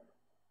name?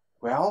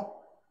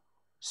 Well,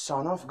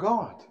 Son of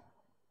God.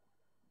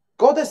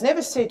 God has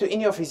never said to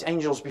any of his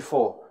angels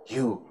before,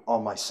 "You are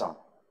my son."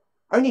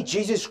 Only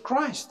Jesus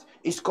Christ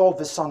is called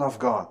the Son of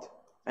God,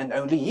 and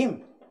only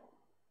him.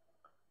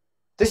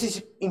 This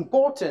is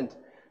important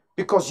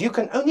because you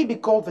can only be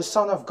called the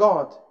Son of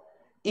God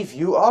if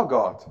you are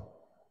God.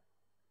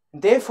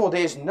 Therefore,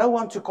 there is no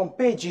one to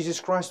compare Jesus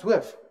Christ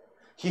with.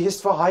 He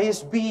is the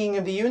highest being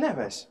in the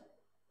universe.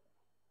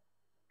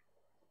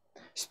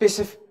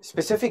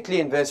 Specifically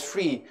in verse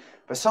 3,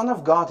 the Son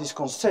of God is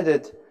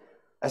considered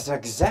as the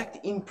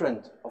exact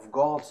imprint of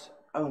God's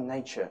own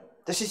nature.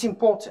 This is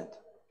important.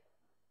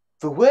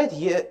 The word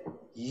here,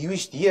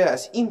 used here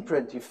as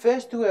imprint,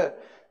 refers to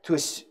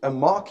a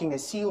marking a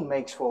seal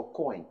makes for a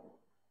coin,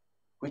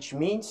 which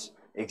means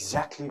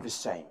exactly the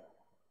same.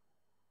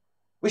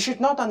 We should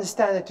not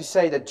understand it to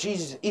say that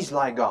Jesus is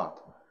like God.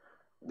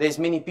 There's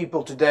many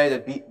people today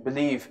that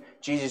believe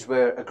Jesus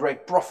were a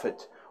great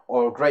prophet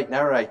or a great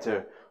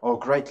narrator or a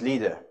great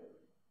leader.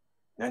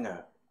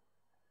 No.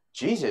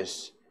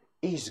 Jesus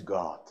is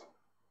God.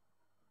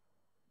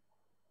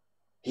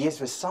 He is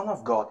the Son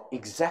of God,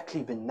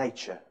 exactly the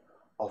nature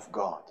of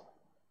God.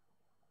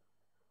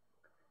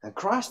 And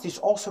Christ is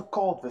also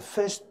called the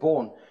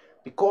firstborn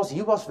because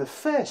he was the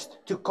first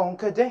to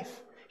conquer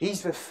death.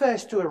 He's the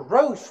first to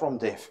arise from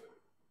death.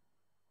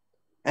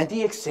 And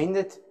he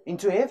ascended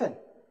into heaven.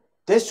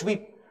 This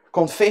we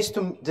confessed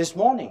this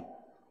morning.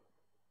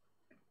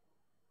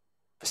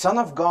 The Son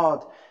of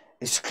God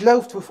is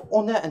clothed with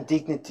honor and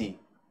dignity,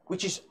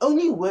 which is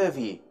only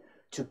worthy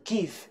to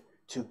give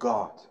to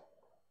God.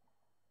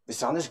 The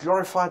Son is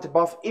glorified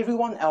above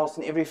everyone else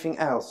and everything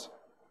else.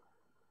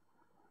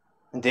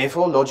 And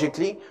therefore,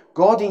 logically,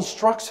 God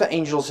instructs the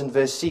angels in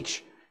verse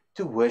 6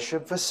 to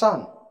worship the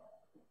Son.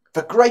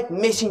 The great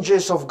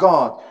messengers of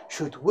God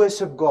should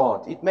worship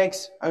God. It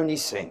makes only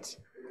sense.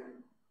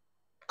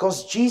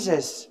 Because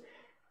Jesus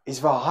is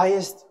the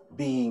highest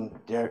being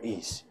there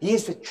is. He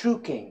is the true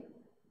King.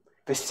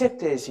 The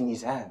scepter is in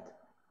his hand.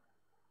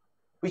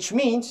 Which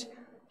means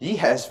he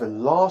has the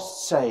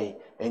last say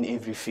in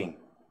everything.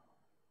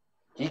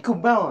 He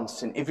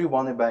commands and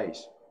everyone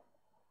obeys.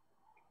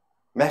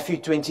 Matthew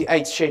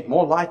 28 shed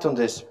more light on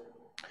this.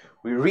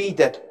 We read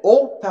that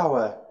all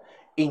power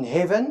in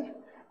heaven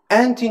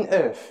and in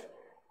earth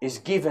is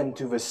given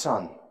to the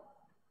Son.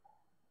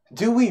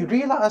 Do we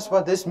realize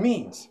what this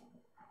means?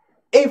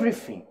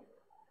 Everything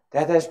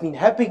that has been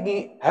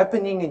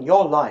happening in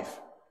your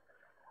life,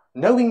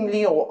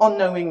 knowingly or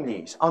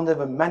unknowingly, is under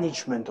the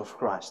management of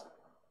Christ.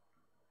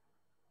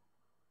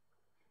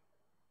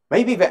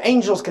 Maybe the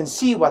angels can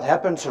see what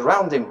happens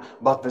around them,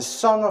 but the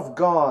Son of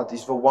God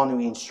is the one who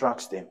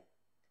instructs them.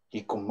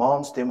 He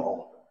commands them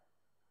all.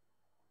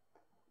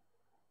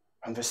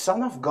 And the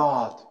Son of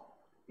God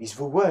is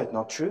the Word,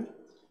 not true?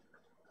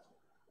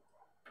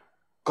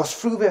 Because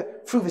through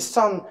the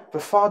Son, the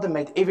Father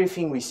made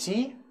everything we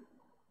see,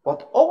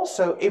 but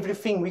also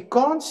everything we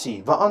can't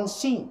see, the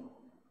unseen.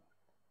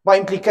 By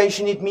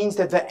implication, it means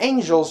that the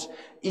angels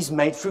is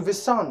made through the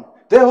Son.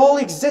 Their whole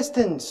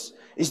existence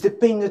is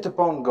dependent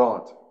upon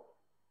God,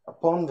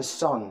 upon the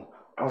Son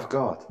of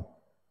God.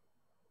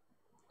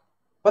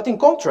 But in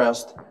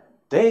contrast,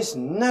 there is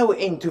no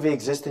end to the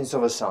existence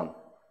of a Son.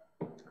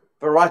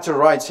 The writer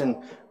writes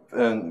in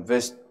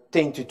verse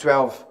 10 to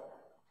 12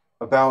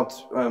 about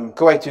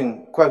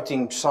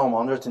quoting Psalm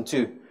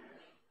 102.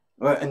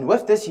 And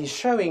with this, he's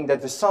showing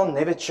that the Son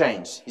never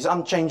changes. He's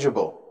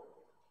unchangeable.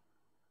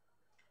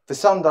 The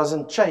Son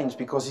doesn't change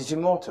because he's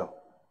immortal.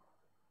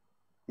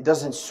 He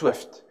doesn't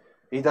shift.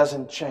 He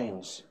doesn't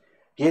change.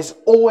 He has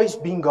always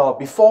been God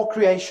before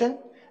creation,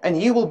 and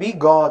he will be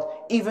God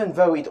even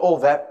though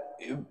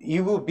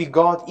he will be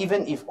God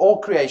even if all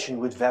creation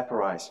would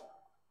vaporize.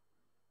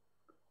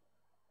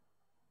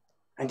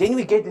 And then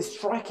we get this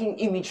striking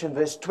image in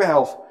verse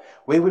 12,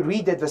 where we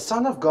read that the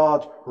Son of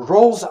God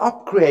rolls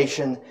up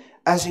creation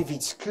as if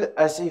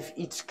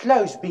its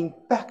clothes being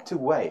packed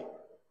away.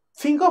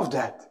 Think of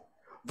that.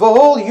 The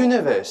whole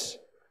universe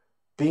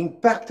being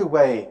packed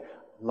away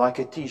like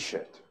a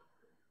t-shirt.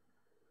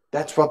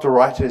 That's what the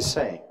writer is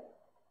saying.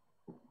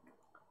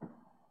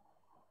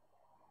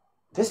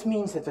 This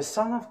means that the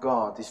Son of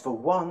God is the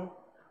one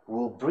who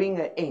will bring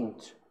an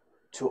end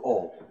to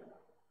all.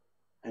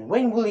 And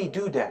when will he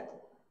do that?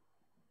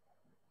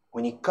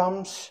 When he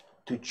comes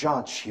to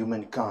judge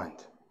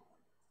humankind.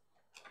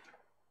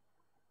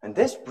 And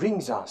this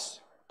brings us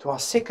to our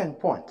second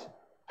point.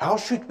 How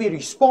should we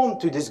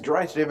respond to this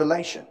great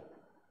revelation?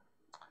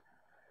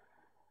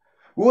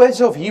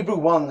 Words of Hebrew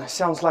 1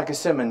 sounds like a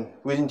sermon,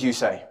 wouldn't you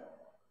say?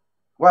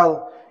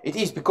 Well, it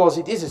is because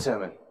it is a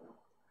sermon.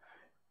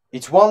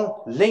 It's one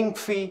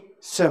lengthy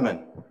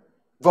sermon.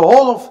 The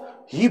whole of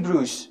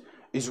Hebrews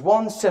is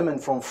one sermon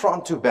from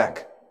front to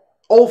back.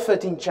 All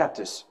 13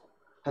 chapters.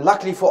 And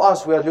luckily for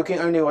us, we are looking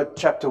only at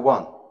chapter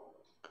 1.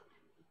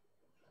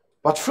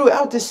 But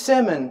throughout this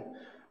sermon,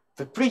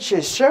 the preacher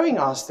is showing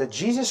us that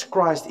Jesus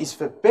Christ is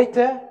the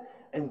better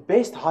and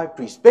best high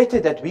priest. Better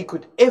that we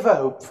could ever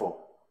hope for.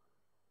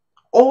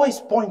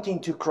 Always pointing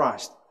to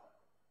Christ.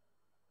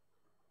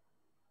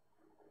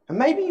 And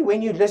maybe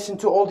when you listen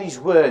to all these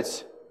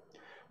words,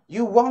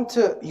 you want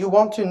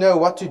to know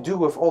what to do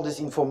with all this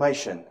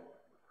information.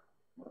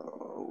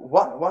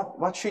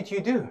 What should you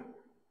do?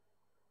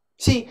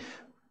 See,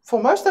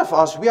 for most of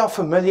us, we are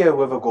familiar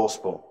with the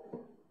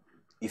gospel.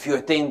 If you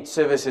attend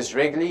services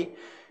regularly,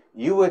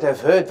 you would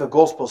have heard the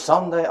gospel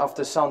Sunday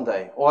after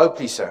Sunday, or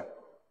hopefully so.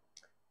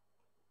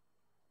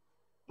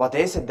 But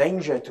there's a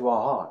danger to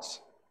our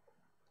hearts.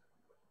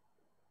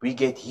 We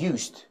get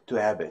used to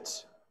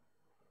habits.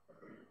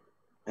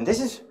 And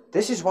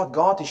this is what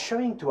God is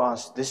showing to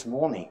us this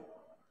morning.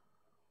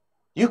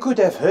 You could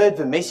have heard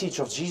the message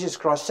of Jesus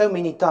Christ so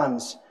many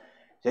times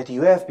that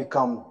you have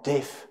become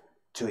deaf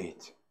to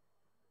it.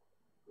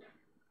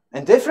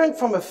 And different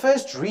from the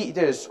first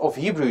readers of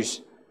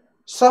Hebrews,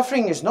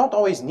 suffering is not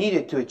always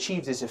needed to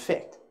achieve this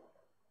effect.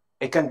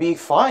 It can be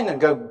fine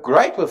and go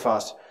great with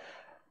us,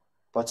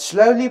 but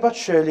slowly but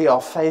surely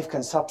our faith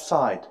can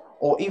subside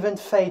or even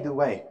fade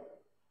away.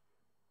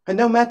 And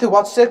no matter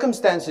what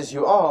circumstances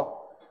you are,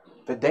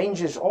 the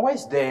danger is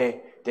always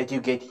there that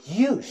you get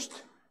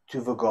used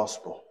to the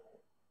gospel.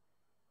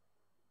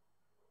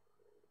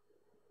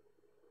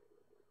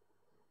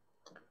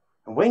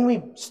 And when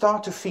we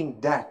start to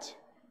think that,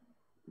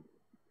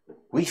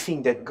 we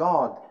think that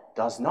God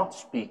does not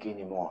speak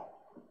anymore.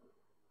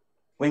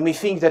 When we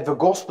think that the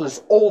gospel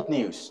is old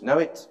news, know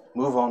it,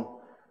 move on,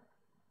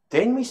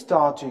 then we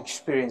start to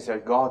experience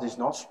that God is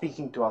not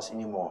speaking to us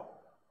anymore.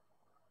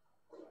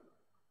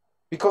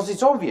 Because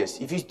it's obvious,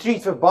 if you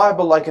treat the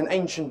Bible like an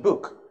ancient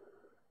book,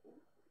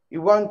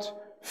 you won't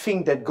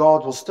think that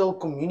God will still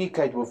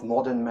communicate with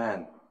modern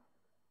man.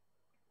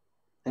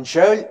 And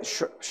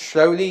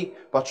slowly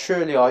but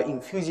surely our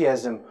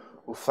enthusiasm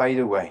will fade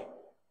away.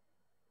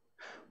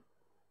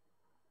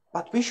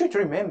 But we should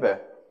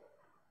remember,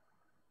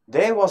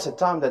 there was a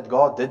time that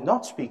God did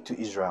not speak to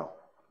Israel.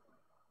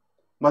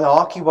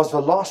 Malachi was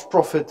the last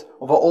prophet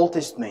of the Old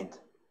Testament.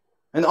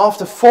 And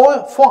after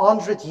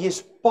 400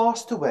 years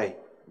passed away,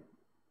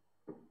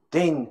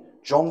 then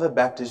John the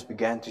Baptist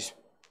began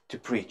to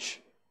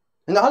preach.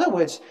 In other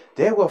words,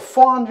 there were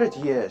 400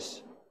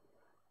 years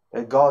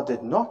that God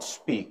did not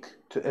speak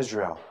to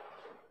Israel.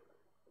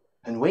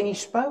 And when He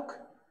spoke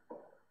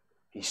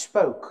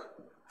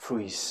through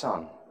His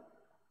Son.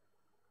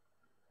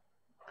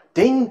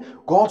 Then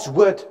God's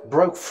word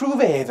broke through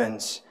the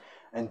heavens.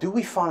 And do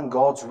we find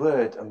God's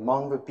word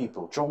among the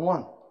people? John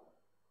 1.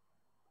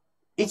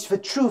 It's the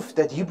truth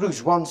that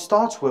Hebrews 1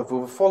 starts with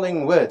the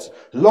following words.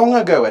 Long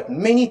ago, at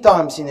many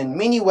times and in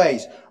many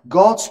ways,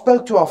 God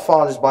spoke to our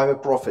fathers by the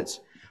prophets.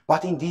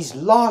 But in these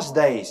last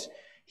days,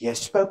 He has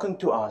spoken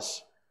to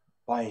us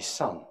by His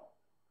Son.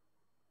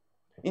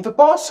 In the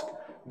past,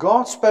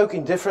 God spoke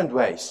in different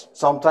ways.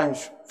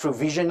 Sometimes through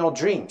vision or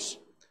dreams.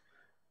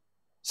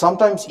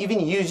 Sometimes even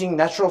using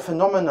natural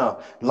phenomena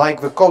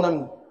like the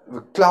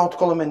cloud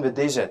column in the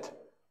desert.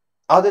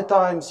 Other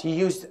times He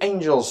used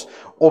angels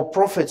or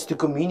prophets to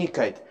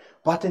communicate.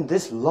 But in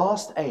this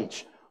last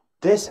age,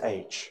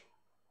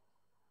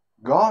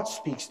 God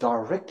speaks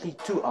directly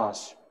to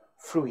us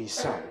through His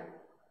Son.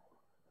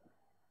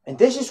 And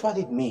this is what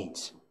it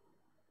means.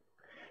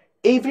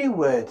 Every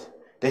word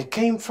that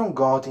came from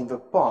God in the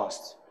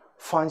past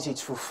finds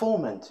its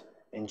fulfillment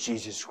in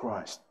Jesus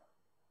Christ.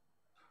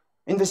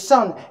 In the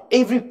Son,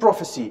 every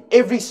prophecy,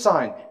 every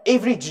sign,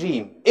 every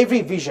dream,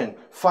 every vision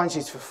finds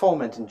its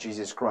fulfillment in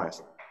Jesus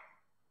Christ.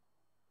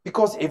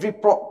 Because every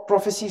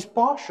prophecy is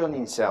partial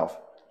in itself,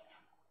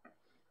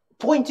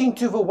 pointing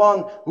to the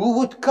one who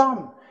would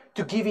come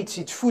to give it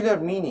its fuller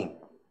meaning.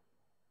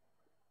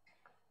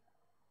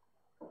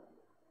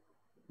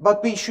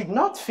 But we should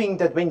not think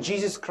that when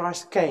Jesus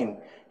Christ came,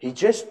 He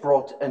just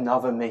brought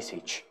another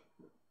message.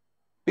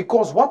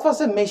 Because what was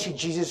the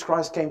message Jesus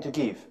Christ came to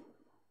give?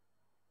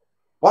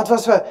 What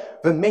was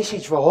the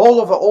message the whole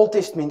of the Old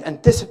Testament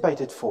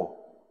anticipated for?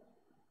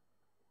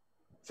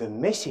 The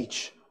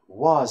message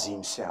was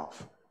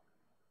Himself.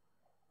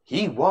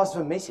 He was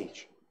the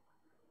message.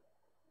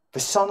 The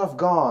Son of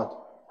God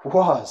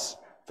was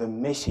the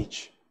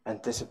message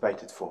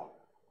anticipated for.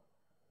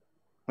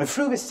 And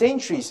through the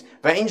centuries,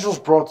 the angels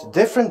brought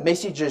different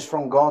messages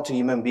from God to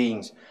human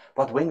beings.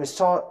 But when the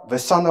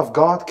Son of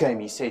God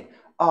came, He said,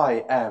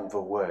 I am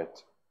the Word.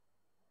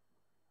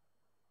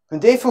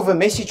 And therefore the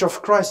message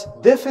of Christ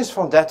differs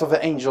from that of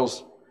the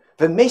angels,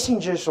 the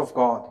messengers of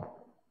God,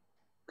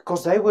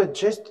 because they were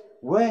just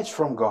words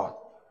from God.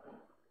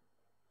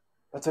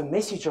 But the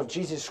message of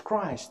Jesus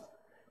Christ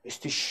is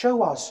to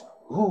show us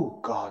who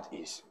God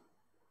is.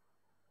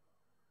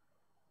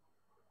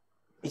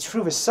 It's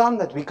through the Son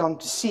that we come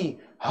to see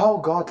how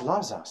God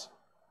loves us.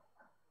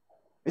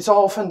 It's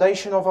our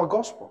foundation of our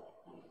gospel.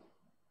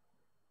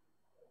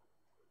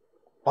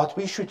 But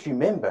we should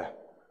remember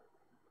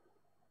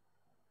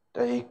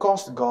that it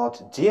cost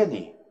God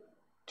dearly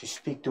to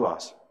speak to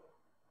us.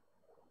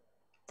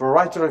 The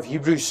writer of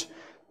Hebrews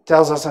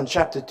tells us in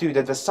chapter 2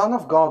 that the Son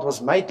of God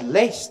was made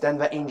less than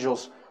the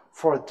angels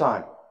for a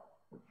time.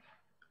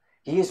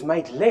 He is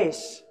made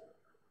less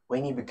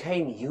when He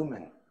became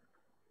human,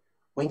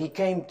 when He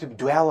came to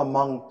dwell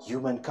among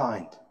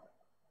humankind.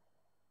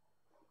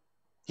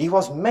 He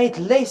was made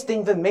less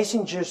than the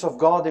messengers of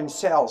God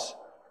themselves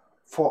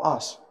for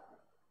us.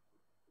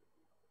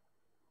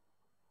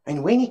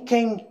 And when He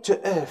came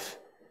to earth,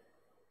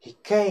 He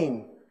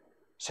came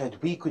so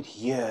that we could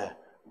hear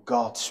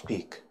God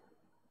speak.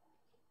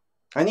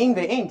 And in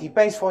the end, He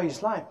pays for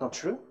His life, not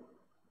true?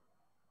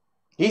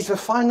 He's the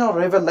final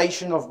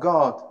revelation of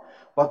God,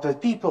 but the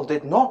people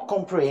did not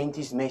comprehend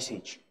His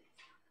message.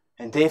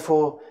 And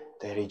therefore,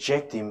 they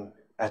reject Him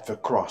at the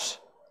cross.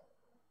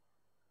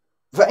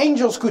 The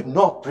angels could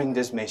not bring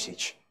this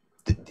message.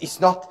 It's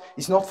not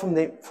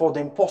for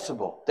them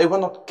possible. They were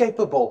not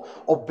capable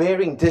of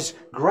bearing this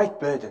great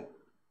burden.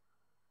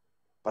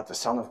 But the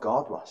Son of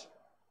God was,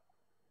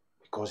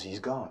 because He's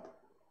God.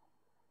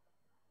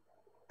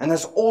 And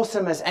as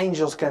awesome as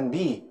angels can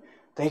be,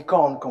 they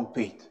can't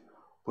compete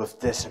with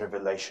this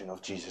revelation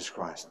of Jesus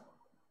Christ.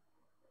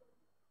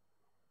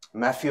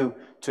 Matthew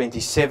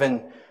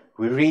 27,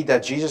 we read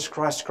that Jesus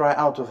Christ cried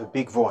out with a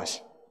big voice.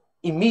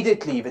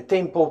 Immediately the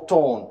temple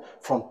torn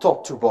from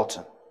top to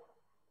bottom.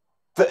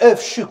 The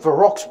earth shook, the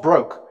rocks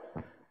broke,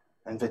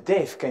 and the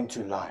deaf came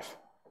to life.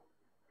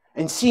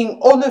 And seeing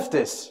all of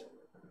this,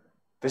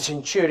 the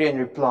centurion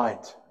replied,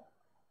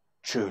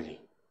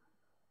 truly,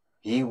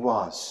 He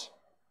was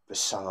the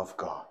Son of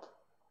God.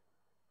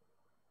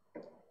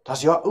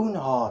 Does your own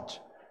heart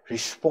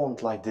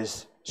respond like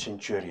this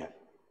centurion?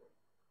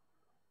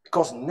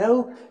 Because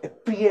no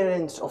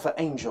appearance of an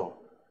angel,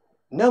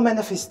 no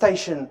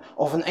manifestation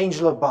of an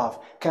angel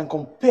above can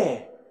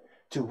compare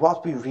to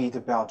what we read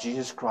about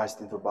Jesus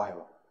Christ in the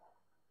Bible.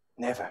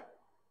 Never.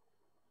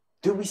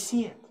 Do we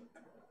see it?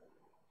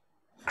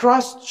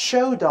 Christ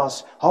showed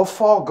us how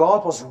far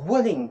God was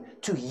willing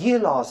to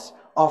heal us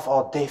of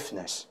our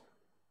deafness.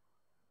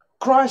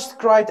 Christ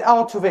cried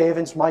out to the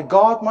heavens, my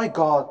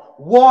God,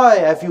 why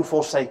have you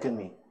forsaken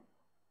me?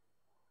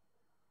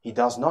 He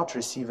does not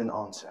receive an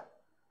answer.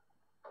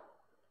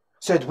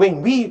 So that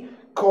when we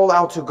call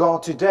out to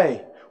God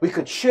today, we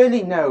could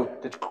surely know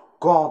that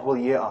God will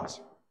hear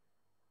us.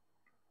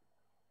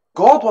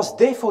 God was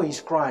deaf for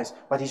his cries,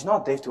 but he's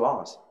not deaf to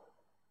ours.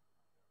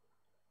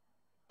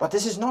 But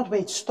this is not where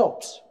it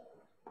stops.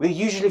 We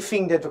usually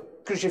think that the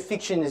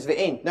crucifixion is the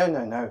end.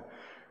 No.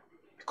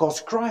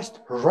 Because Christ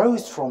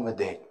rose from the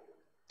dead.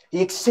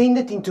 He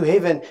ascended into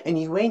heaven and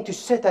he went to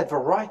sit at the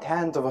right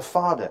hand of the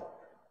Father.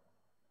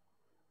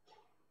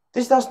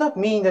 This does not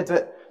mean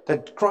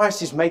that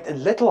Christ is made a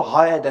little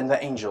higher than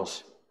the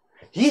angels.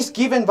 He is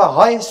given the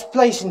highest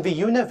place in the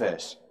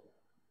universe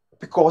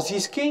because he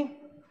is king.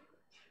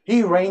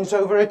 He reigns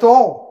over it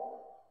all.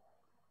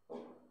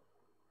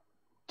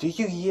 Do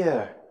you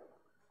hear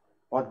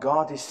what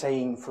God is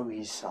saying through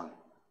his Son?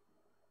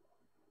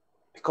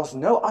 Because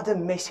no other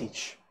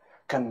message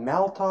can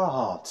melt our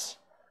hearts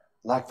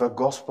like the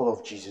gospel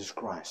of Jesus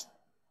Christ.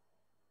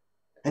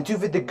 And to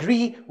the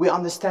degree we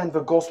understand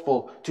the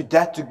gospel, to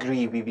that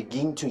degree we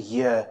begin to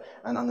hear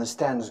and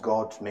understand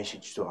God's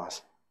message to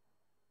us.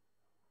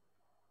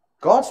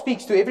 God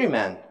speaks to every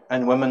man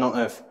and woman on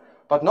earth,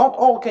 but not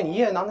all can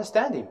hear and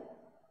understand him.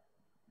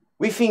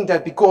 We think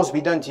that because we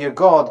don't hear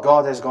God,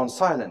 God has gone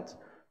silent.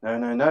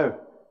 No.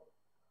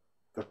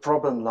 The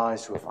problem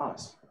lies with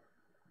us.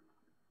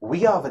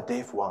 We are the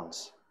deaf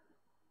ones.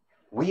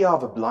 We are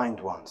the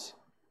blind ones.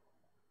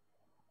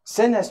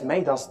 Sin has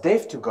made us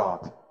deaf to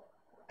God.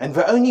 And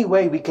the only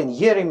way we can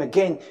hear him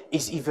again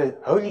is if the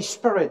Holy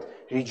Spirit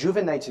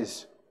rejuvenates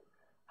us,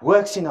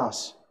 works in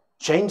us,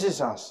 changes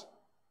us.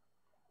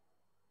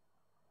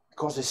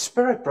 Because the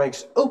Spirit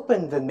breaks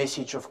open the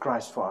message of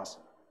Christ for us.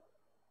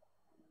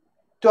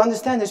 To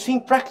understand this,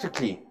 think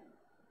practically.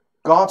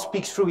 God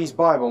speaks through his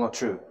Bible, not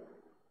true.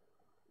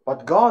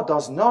 But God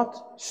does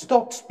not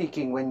stop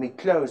speaking when we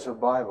close the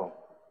Bible.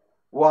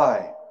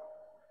 Why?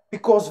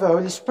 Because the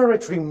Holy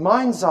Spirit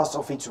reminds us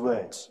of its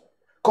words,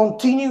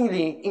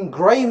 continually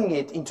engraving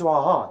it into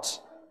our hearts.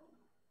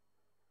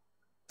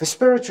 The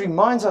Spirit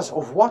reminds us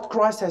of what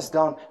Christ has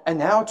done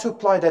and how to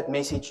apply that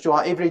message to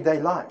our everyday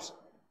lives.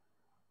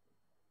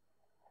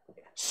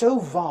 So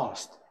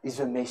vast is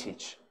the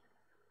message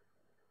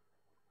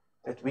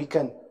that we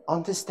can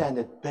understand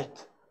it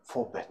bit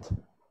for bit.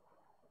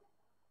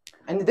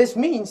 And this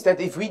means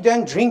that if we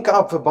don't drink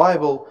up the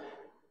Bible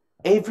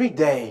every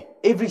day,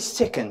 every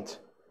second,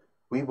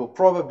 we will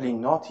probably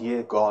not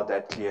hear God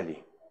that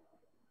clearly.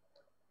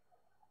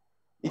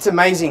 It's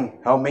amazing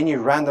how many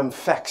random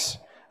facts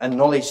and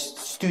knowledge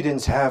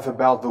students have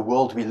about the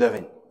world we live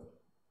in.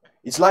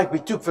 It's like we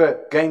took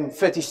the game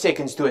 30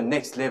 seconds to a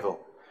next level.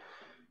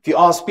 If you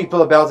ask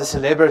people about a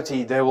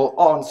celebrity, they will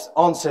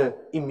answer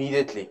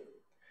immediately.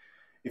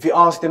 If you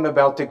ask them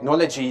about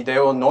technology, they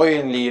will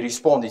annoyingly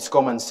respond, it's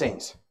common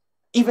sense.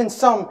 Even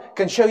some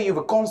can show you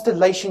the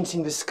constellations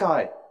in the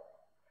sky.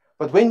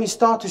 But when we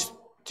start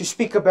to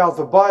speak about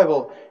the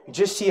Bible, you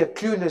just see a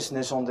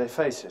cluelessness on their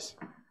faces.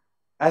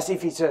 As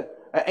if it's an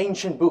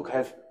ancient book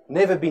have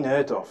never been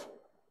heard of.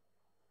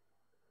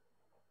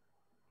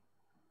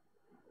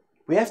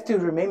 We have to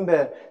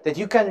remember that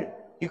you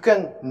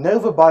can know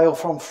the Bible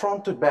from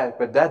front to back,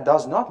 but that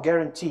does not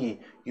guarantee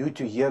you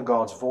to hear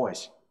God's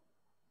voice.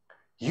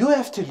 You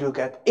have to look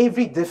at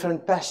every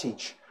different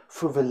passage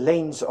through the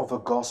lens of the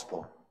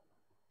gospel.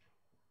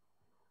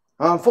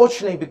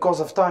 Unfortunately, because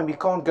of time, we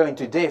can't go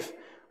into depth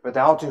with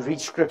how to read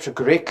Scripture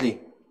correctly.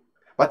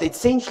 But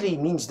essentially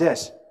it means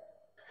this,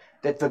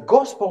 that the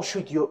gospel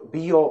should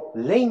be your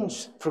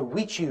lens through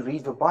which you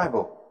read the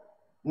Bible.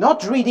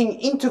 Not reading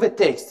into the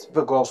text,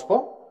 the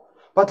gospel,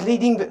 but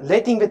letting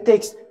the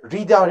text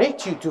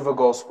redirect you to the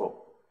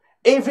gospel.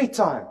 Every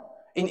time,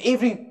 in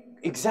every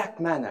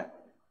exact manner.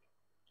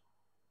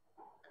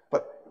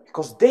 But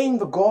because then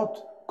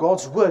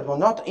God's word will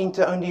not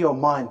enter only your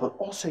mind, but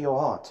also your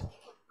heart.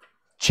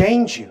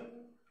 Change you.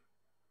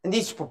 And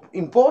it's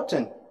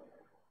important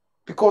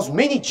because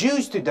many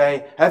Jews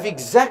today have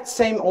exact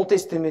same Old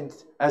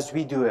Testament as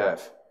we do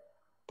have.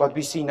 But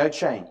we see no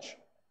change.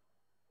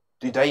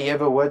 Do they hear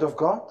the word of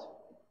God?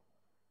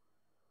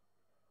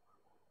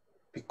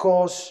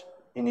 Because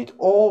in it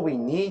all we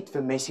need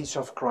the message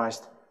of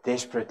Christ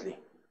desperately.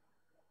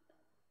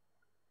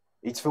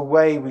 It's the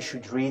way we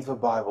should read the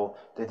Bible,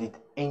 that it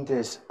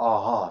enters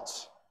our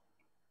hearts.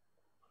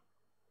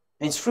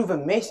 And it's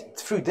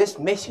through this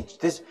message,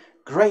 this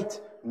great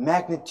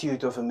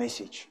magnitude of a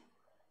message,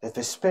 that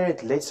the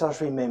Spirit lets us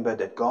remember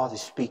that God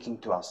is speaking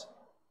to us,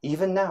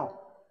 even now.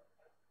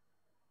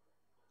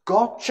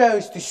 God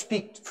chose to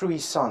speak through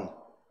his Son.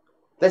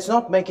 Let's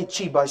not make it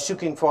cheap by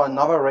seeking for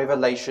another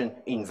revelation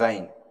in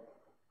vain.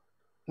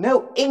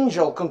 No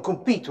angel can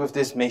compete with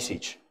this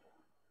message.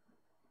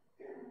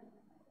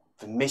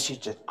 The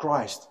message that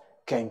Christ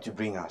came to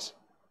bring us.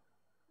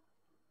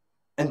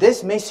 And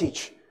this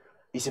message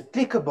is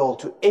applicable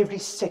to every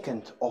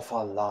second of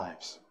our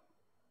lives,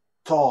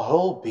 to our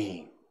whole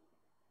being.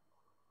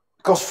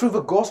 Because through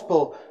the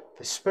gospel,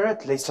 the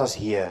Spirit lets us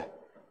hear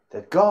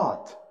that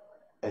God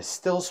is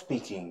still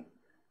speaking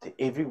to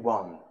every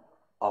one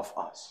of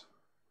us.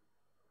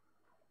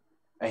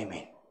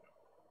 Amen.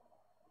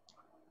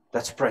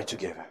 Let's pray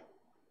together.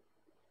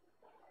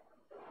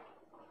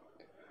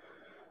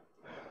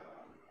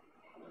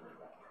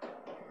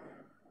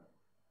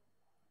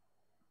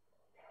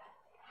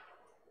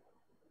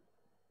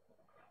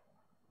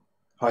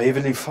 Our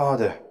Heavenly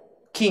Father,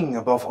 King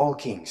above all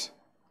kings,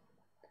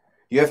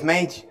 you have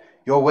made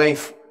your way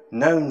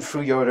known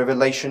through your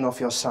revelation of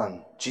your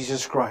Son,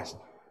 Jesus Christ.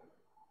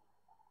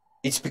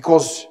 It's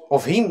because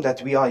of Him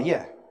that we are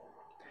here.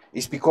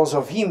 It's because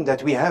of Him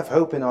that we have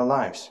hope in our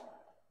lives.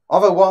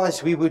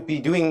 Otherwise, we would be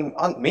doing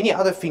many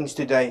other things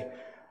today.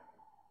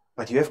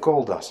 But you have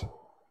called us.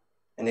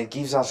 And it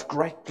gives us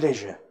great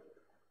pleasure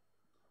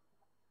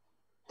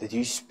that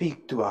you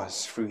speak to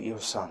us through your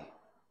Son.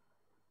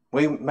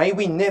 May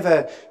we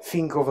never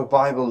think of a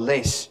Bible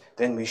less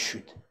than we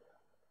should.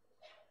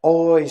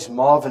 Always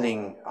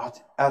marveling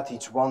at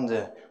its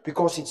wonder,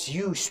 because it's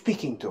you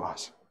speaking to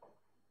us.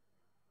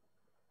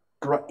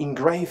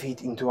 Engrave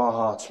it into our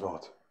hearts,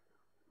 Lord,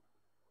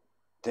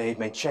 that it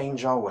may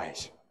change our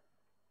ways.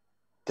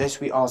 This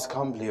we ask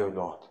humbly, O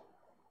Lord,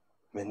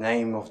 in the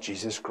name of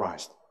Jesus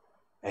Christ.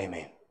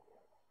 Amen.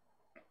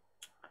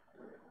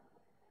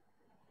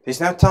 There's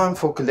now time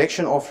for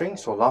collection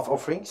offerings or love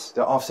offerings.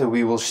 Thereafter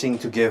we will sing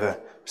together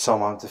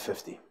Psalm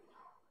 150.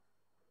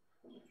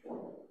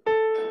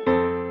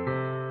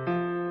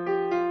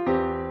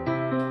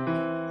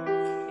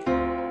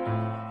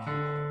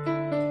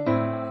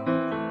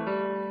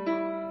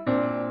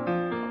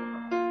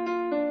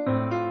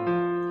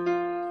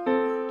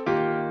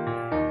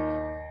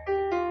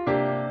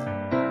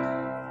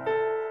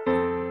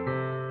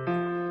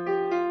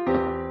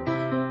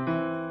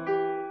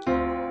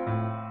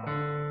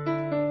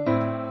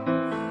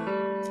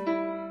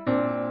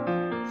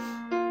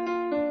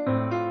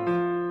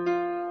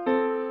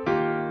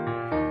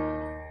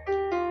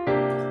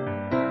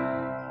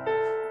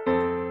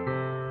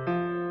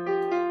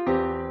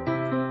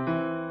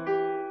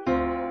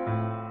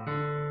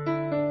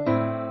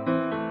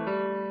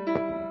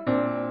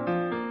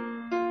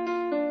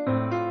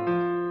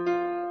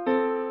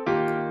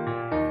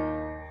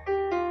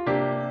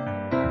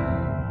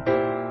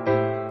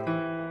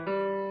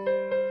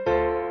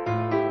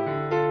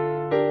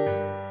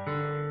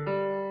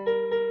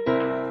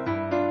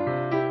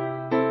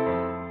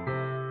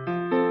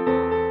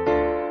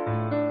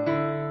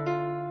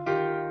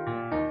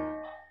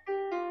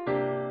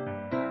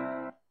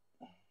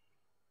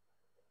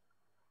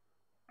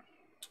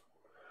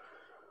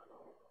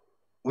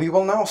 We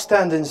will now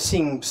stand and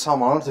sing Psalm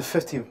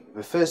 150,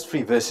 the first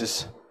 3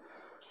 verses.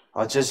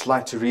 I'd just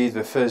like to read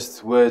the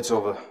first words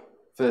of the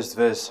first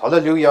verse.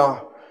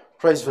 Hallelujah,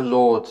 praise the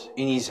Lord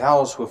in His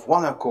house with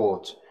one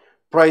accord.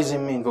 Praise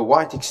Him in the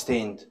wide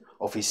extent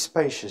of His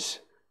spacious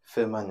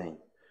firmament.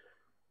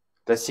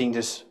 Let's sing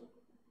this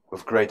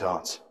with great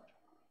hearts.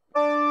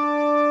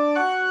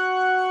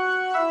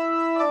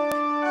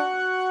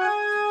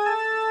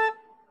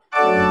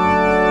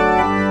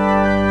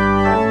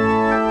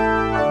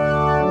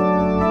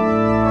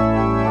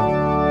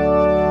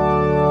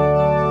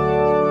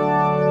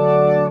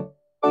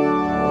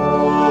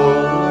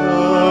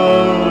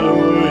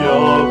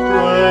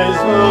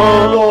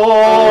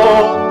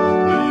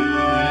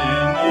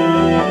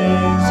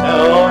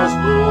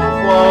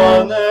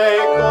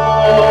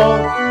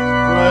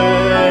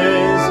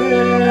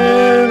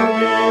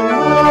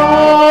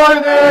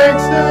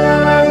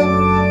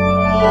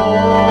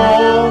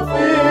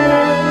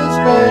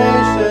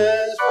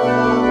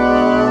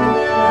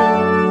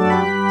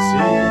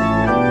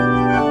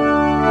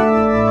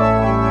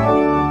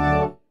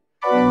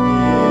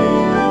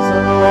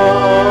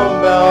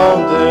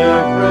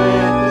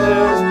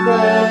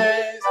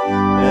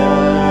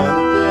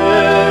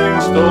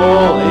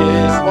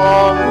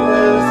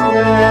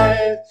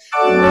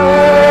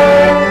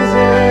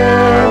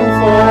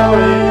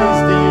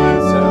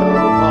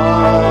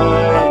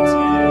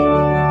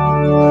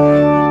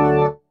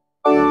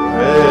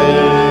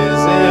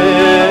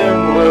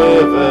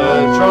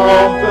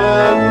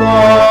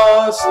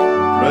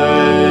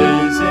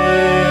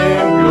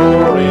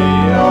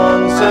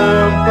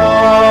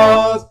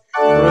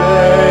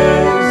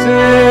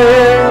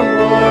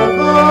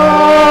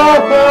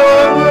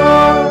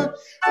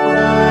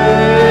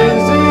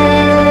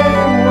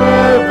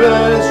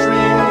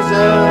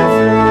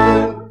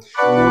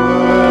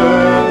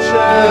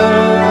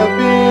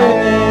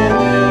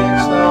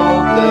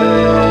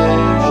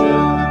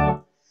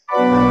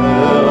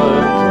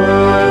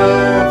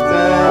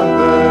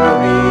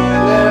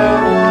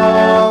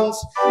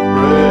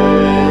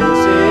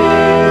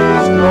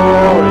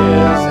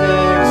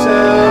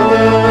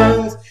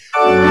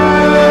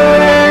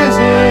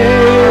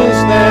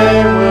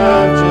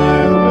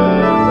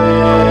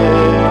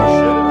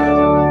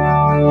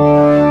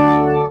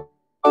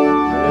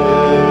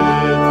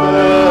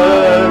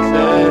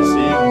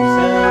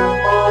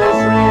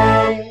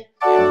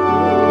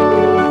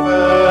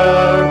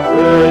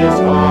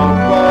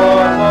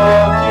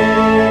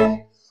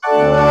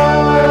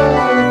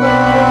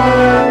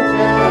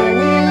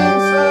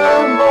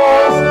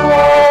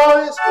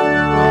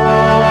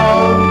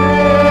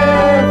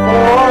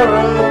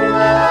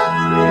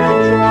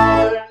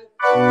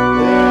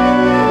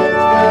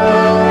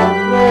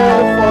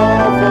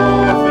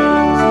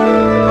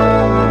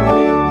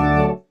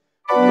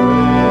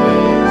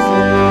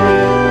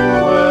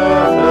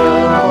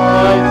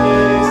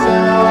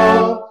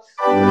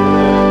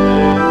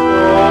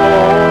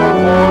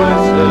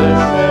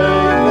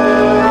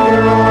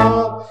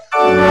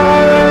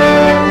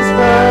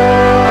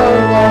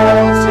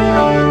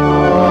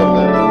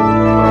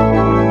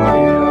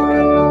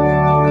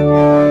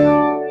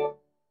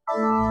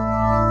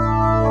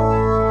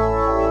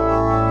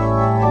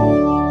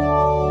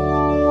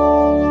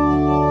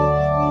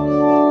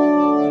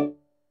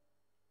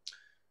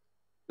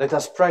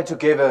 us pray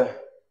together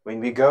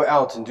when we go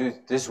out into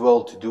this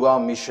world to do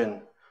our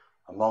mission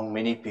among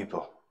many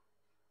people.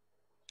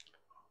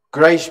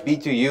 Grace be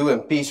to you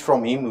and peace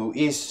from him who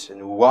is and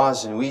who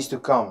was and who is to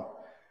come,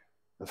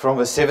 and from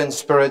the seven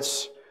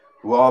spirits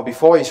who are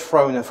before his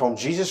throne, and from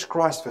Jesus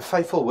Christ, the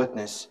faithful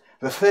witness,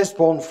 the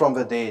firstborn from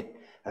the dead,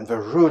 and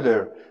the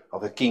ruler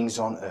of the kings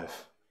on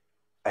earth.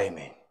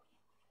 Amen.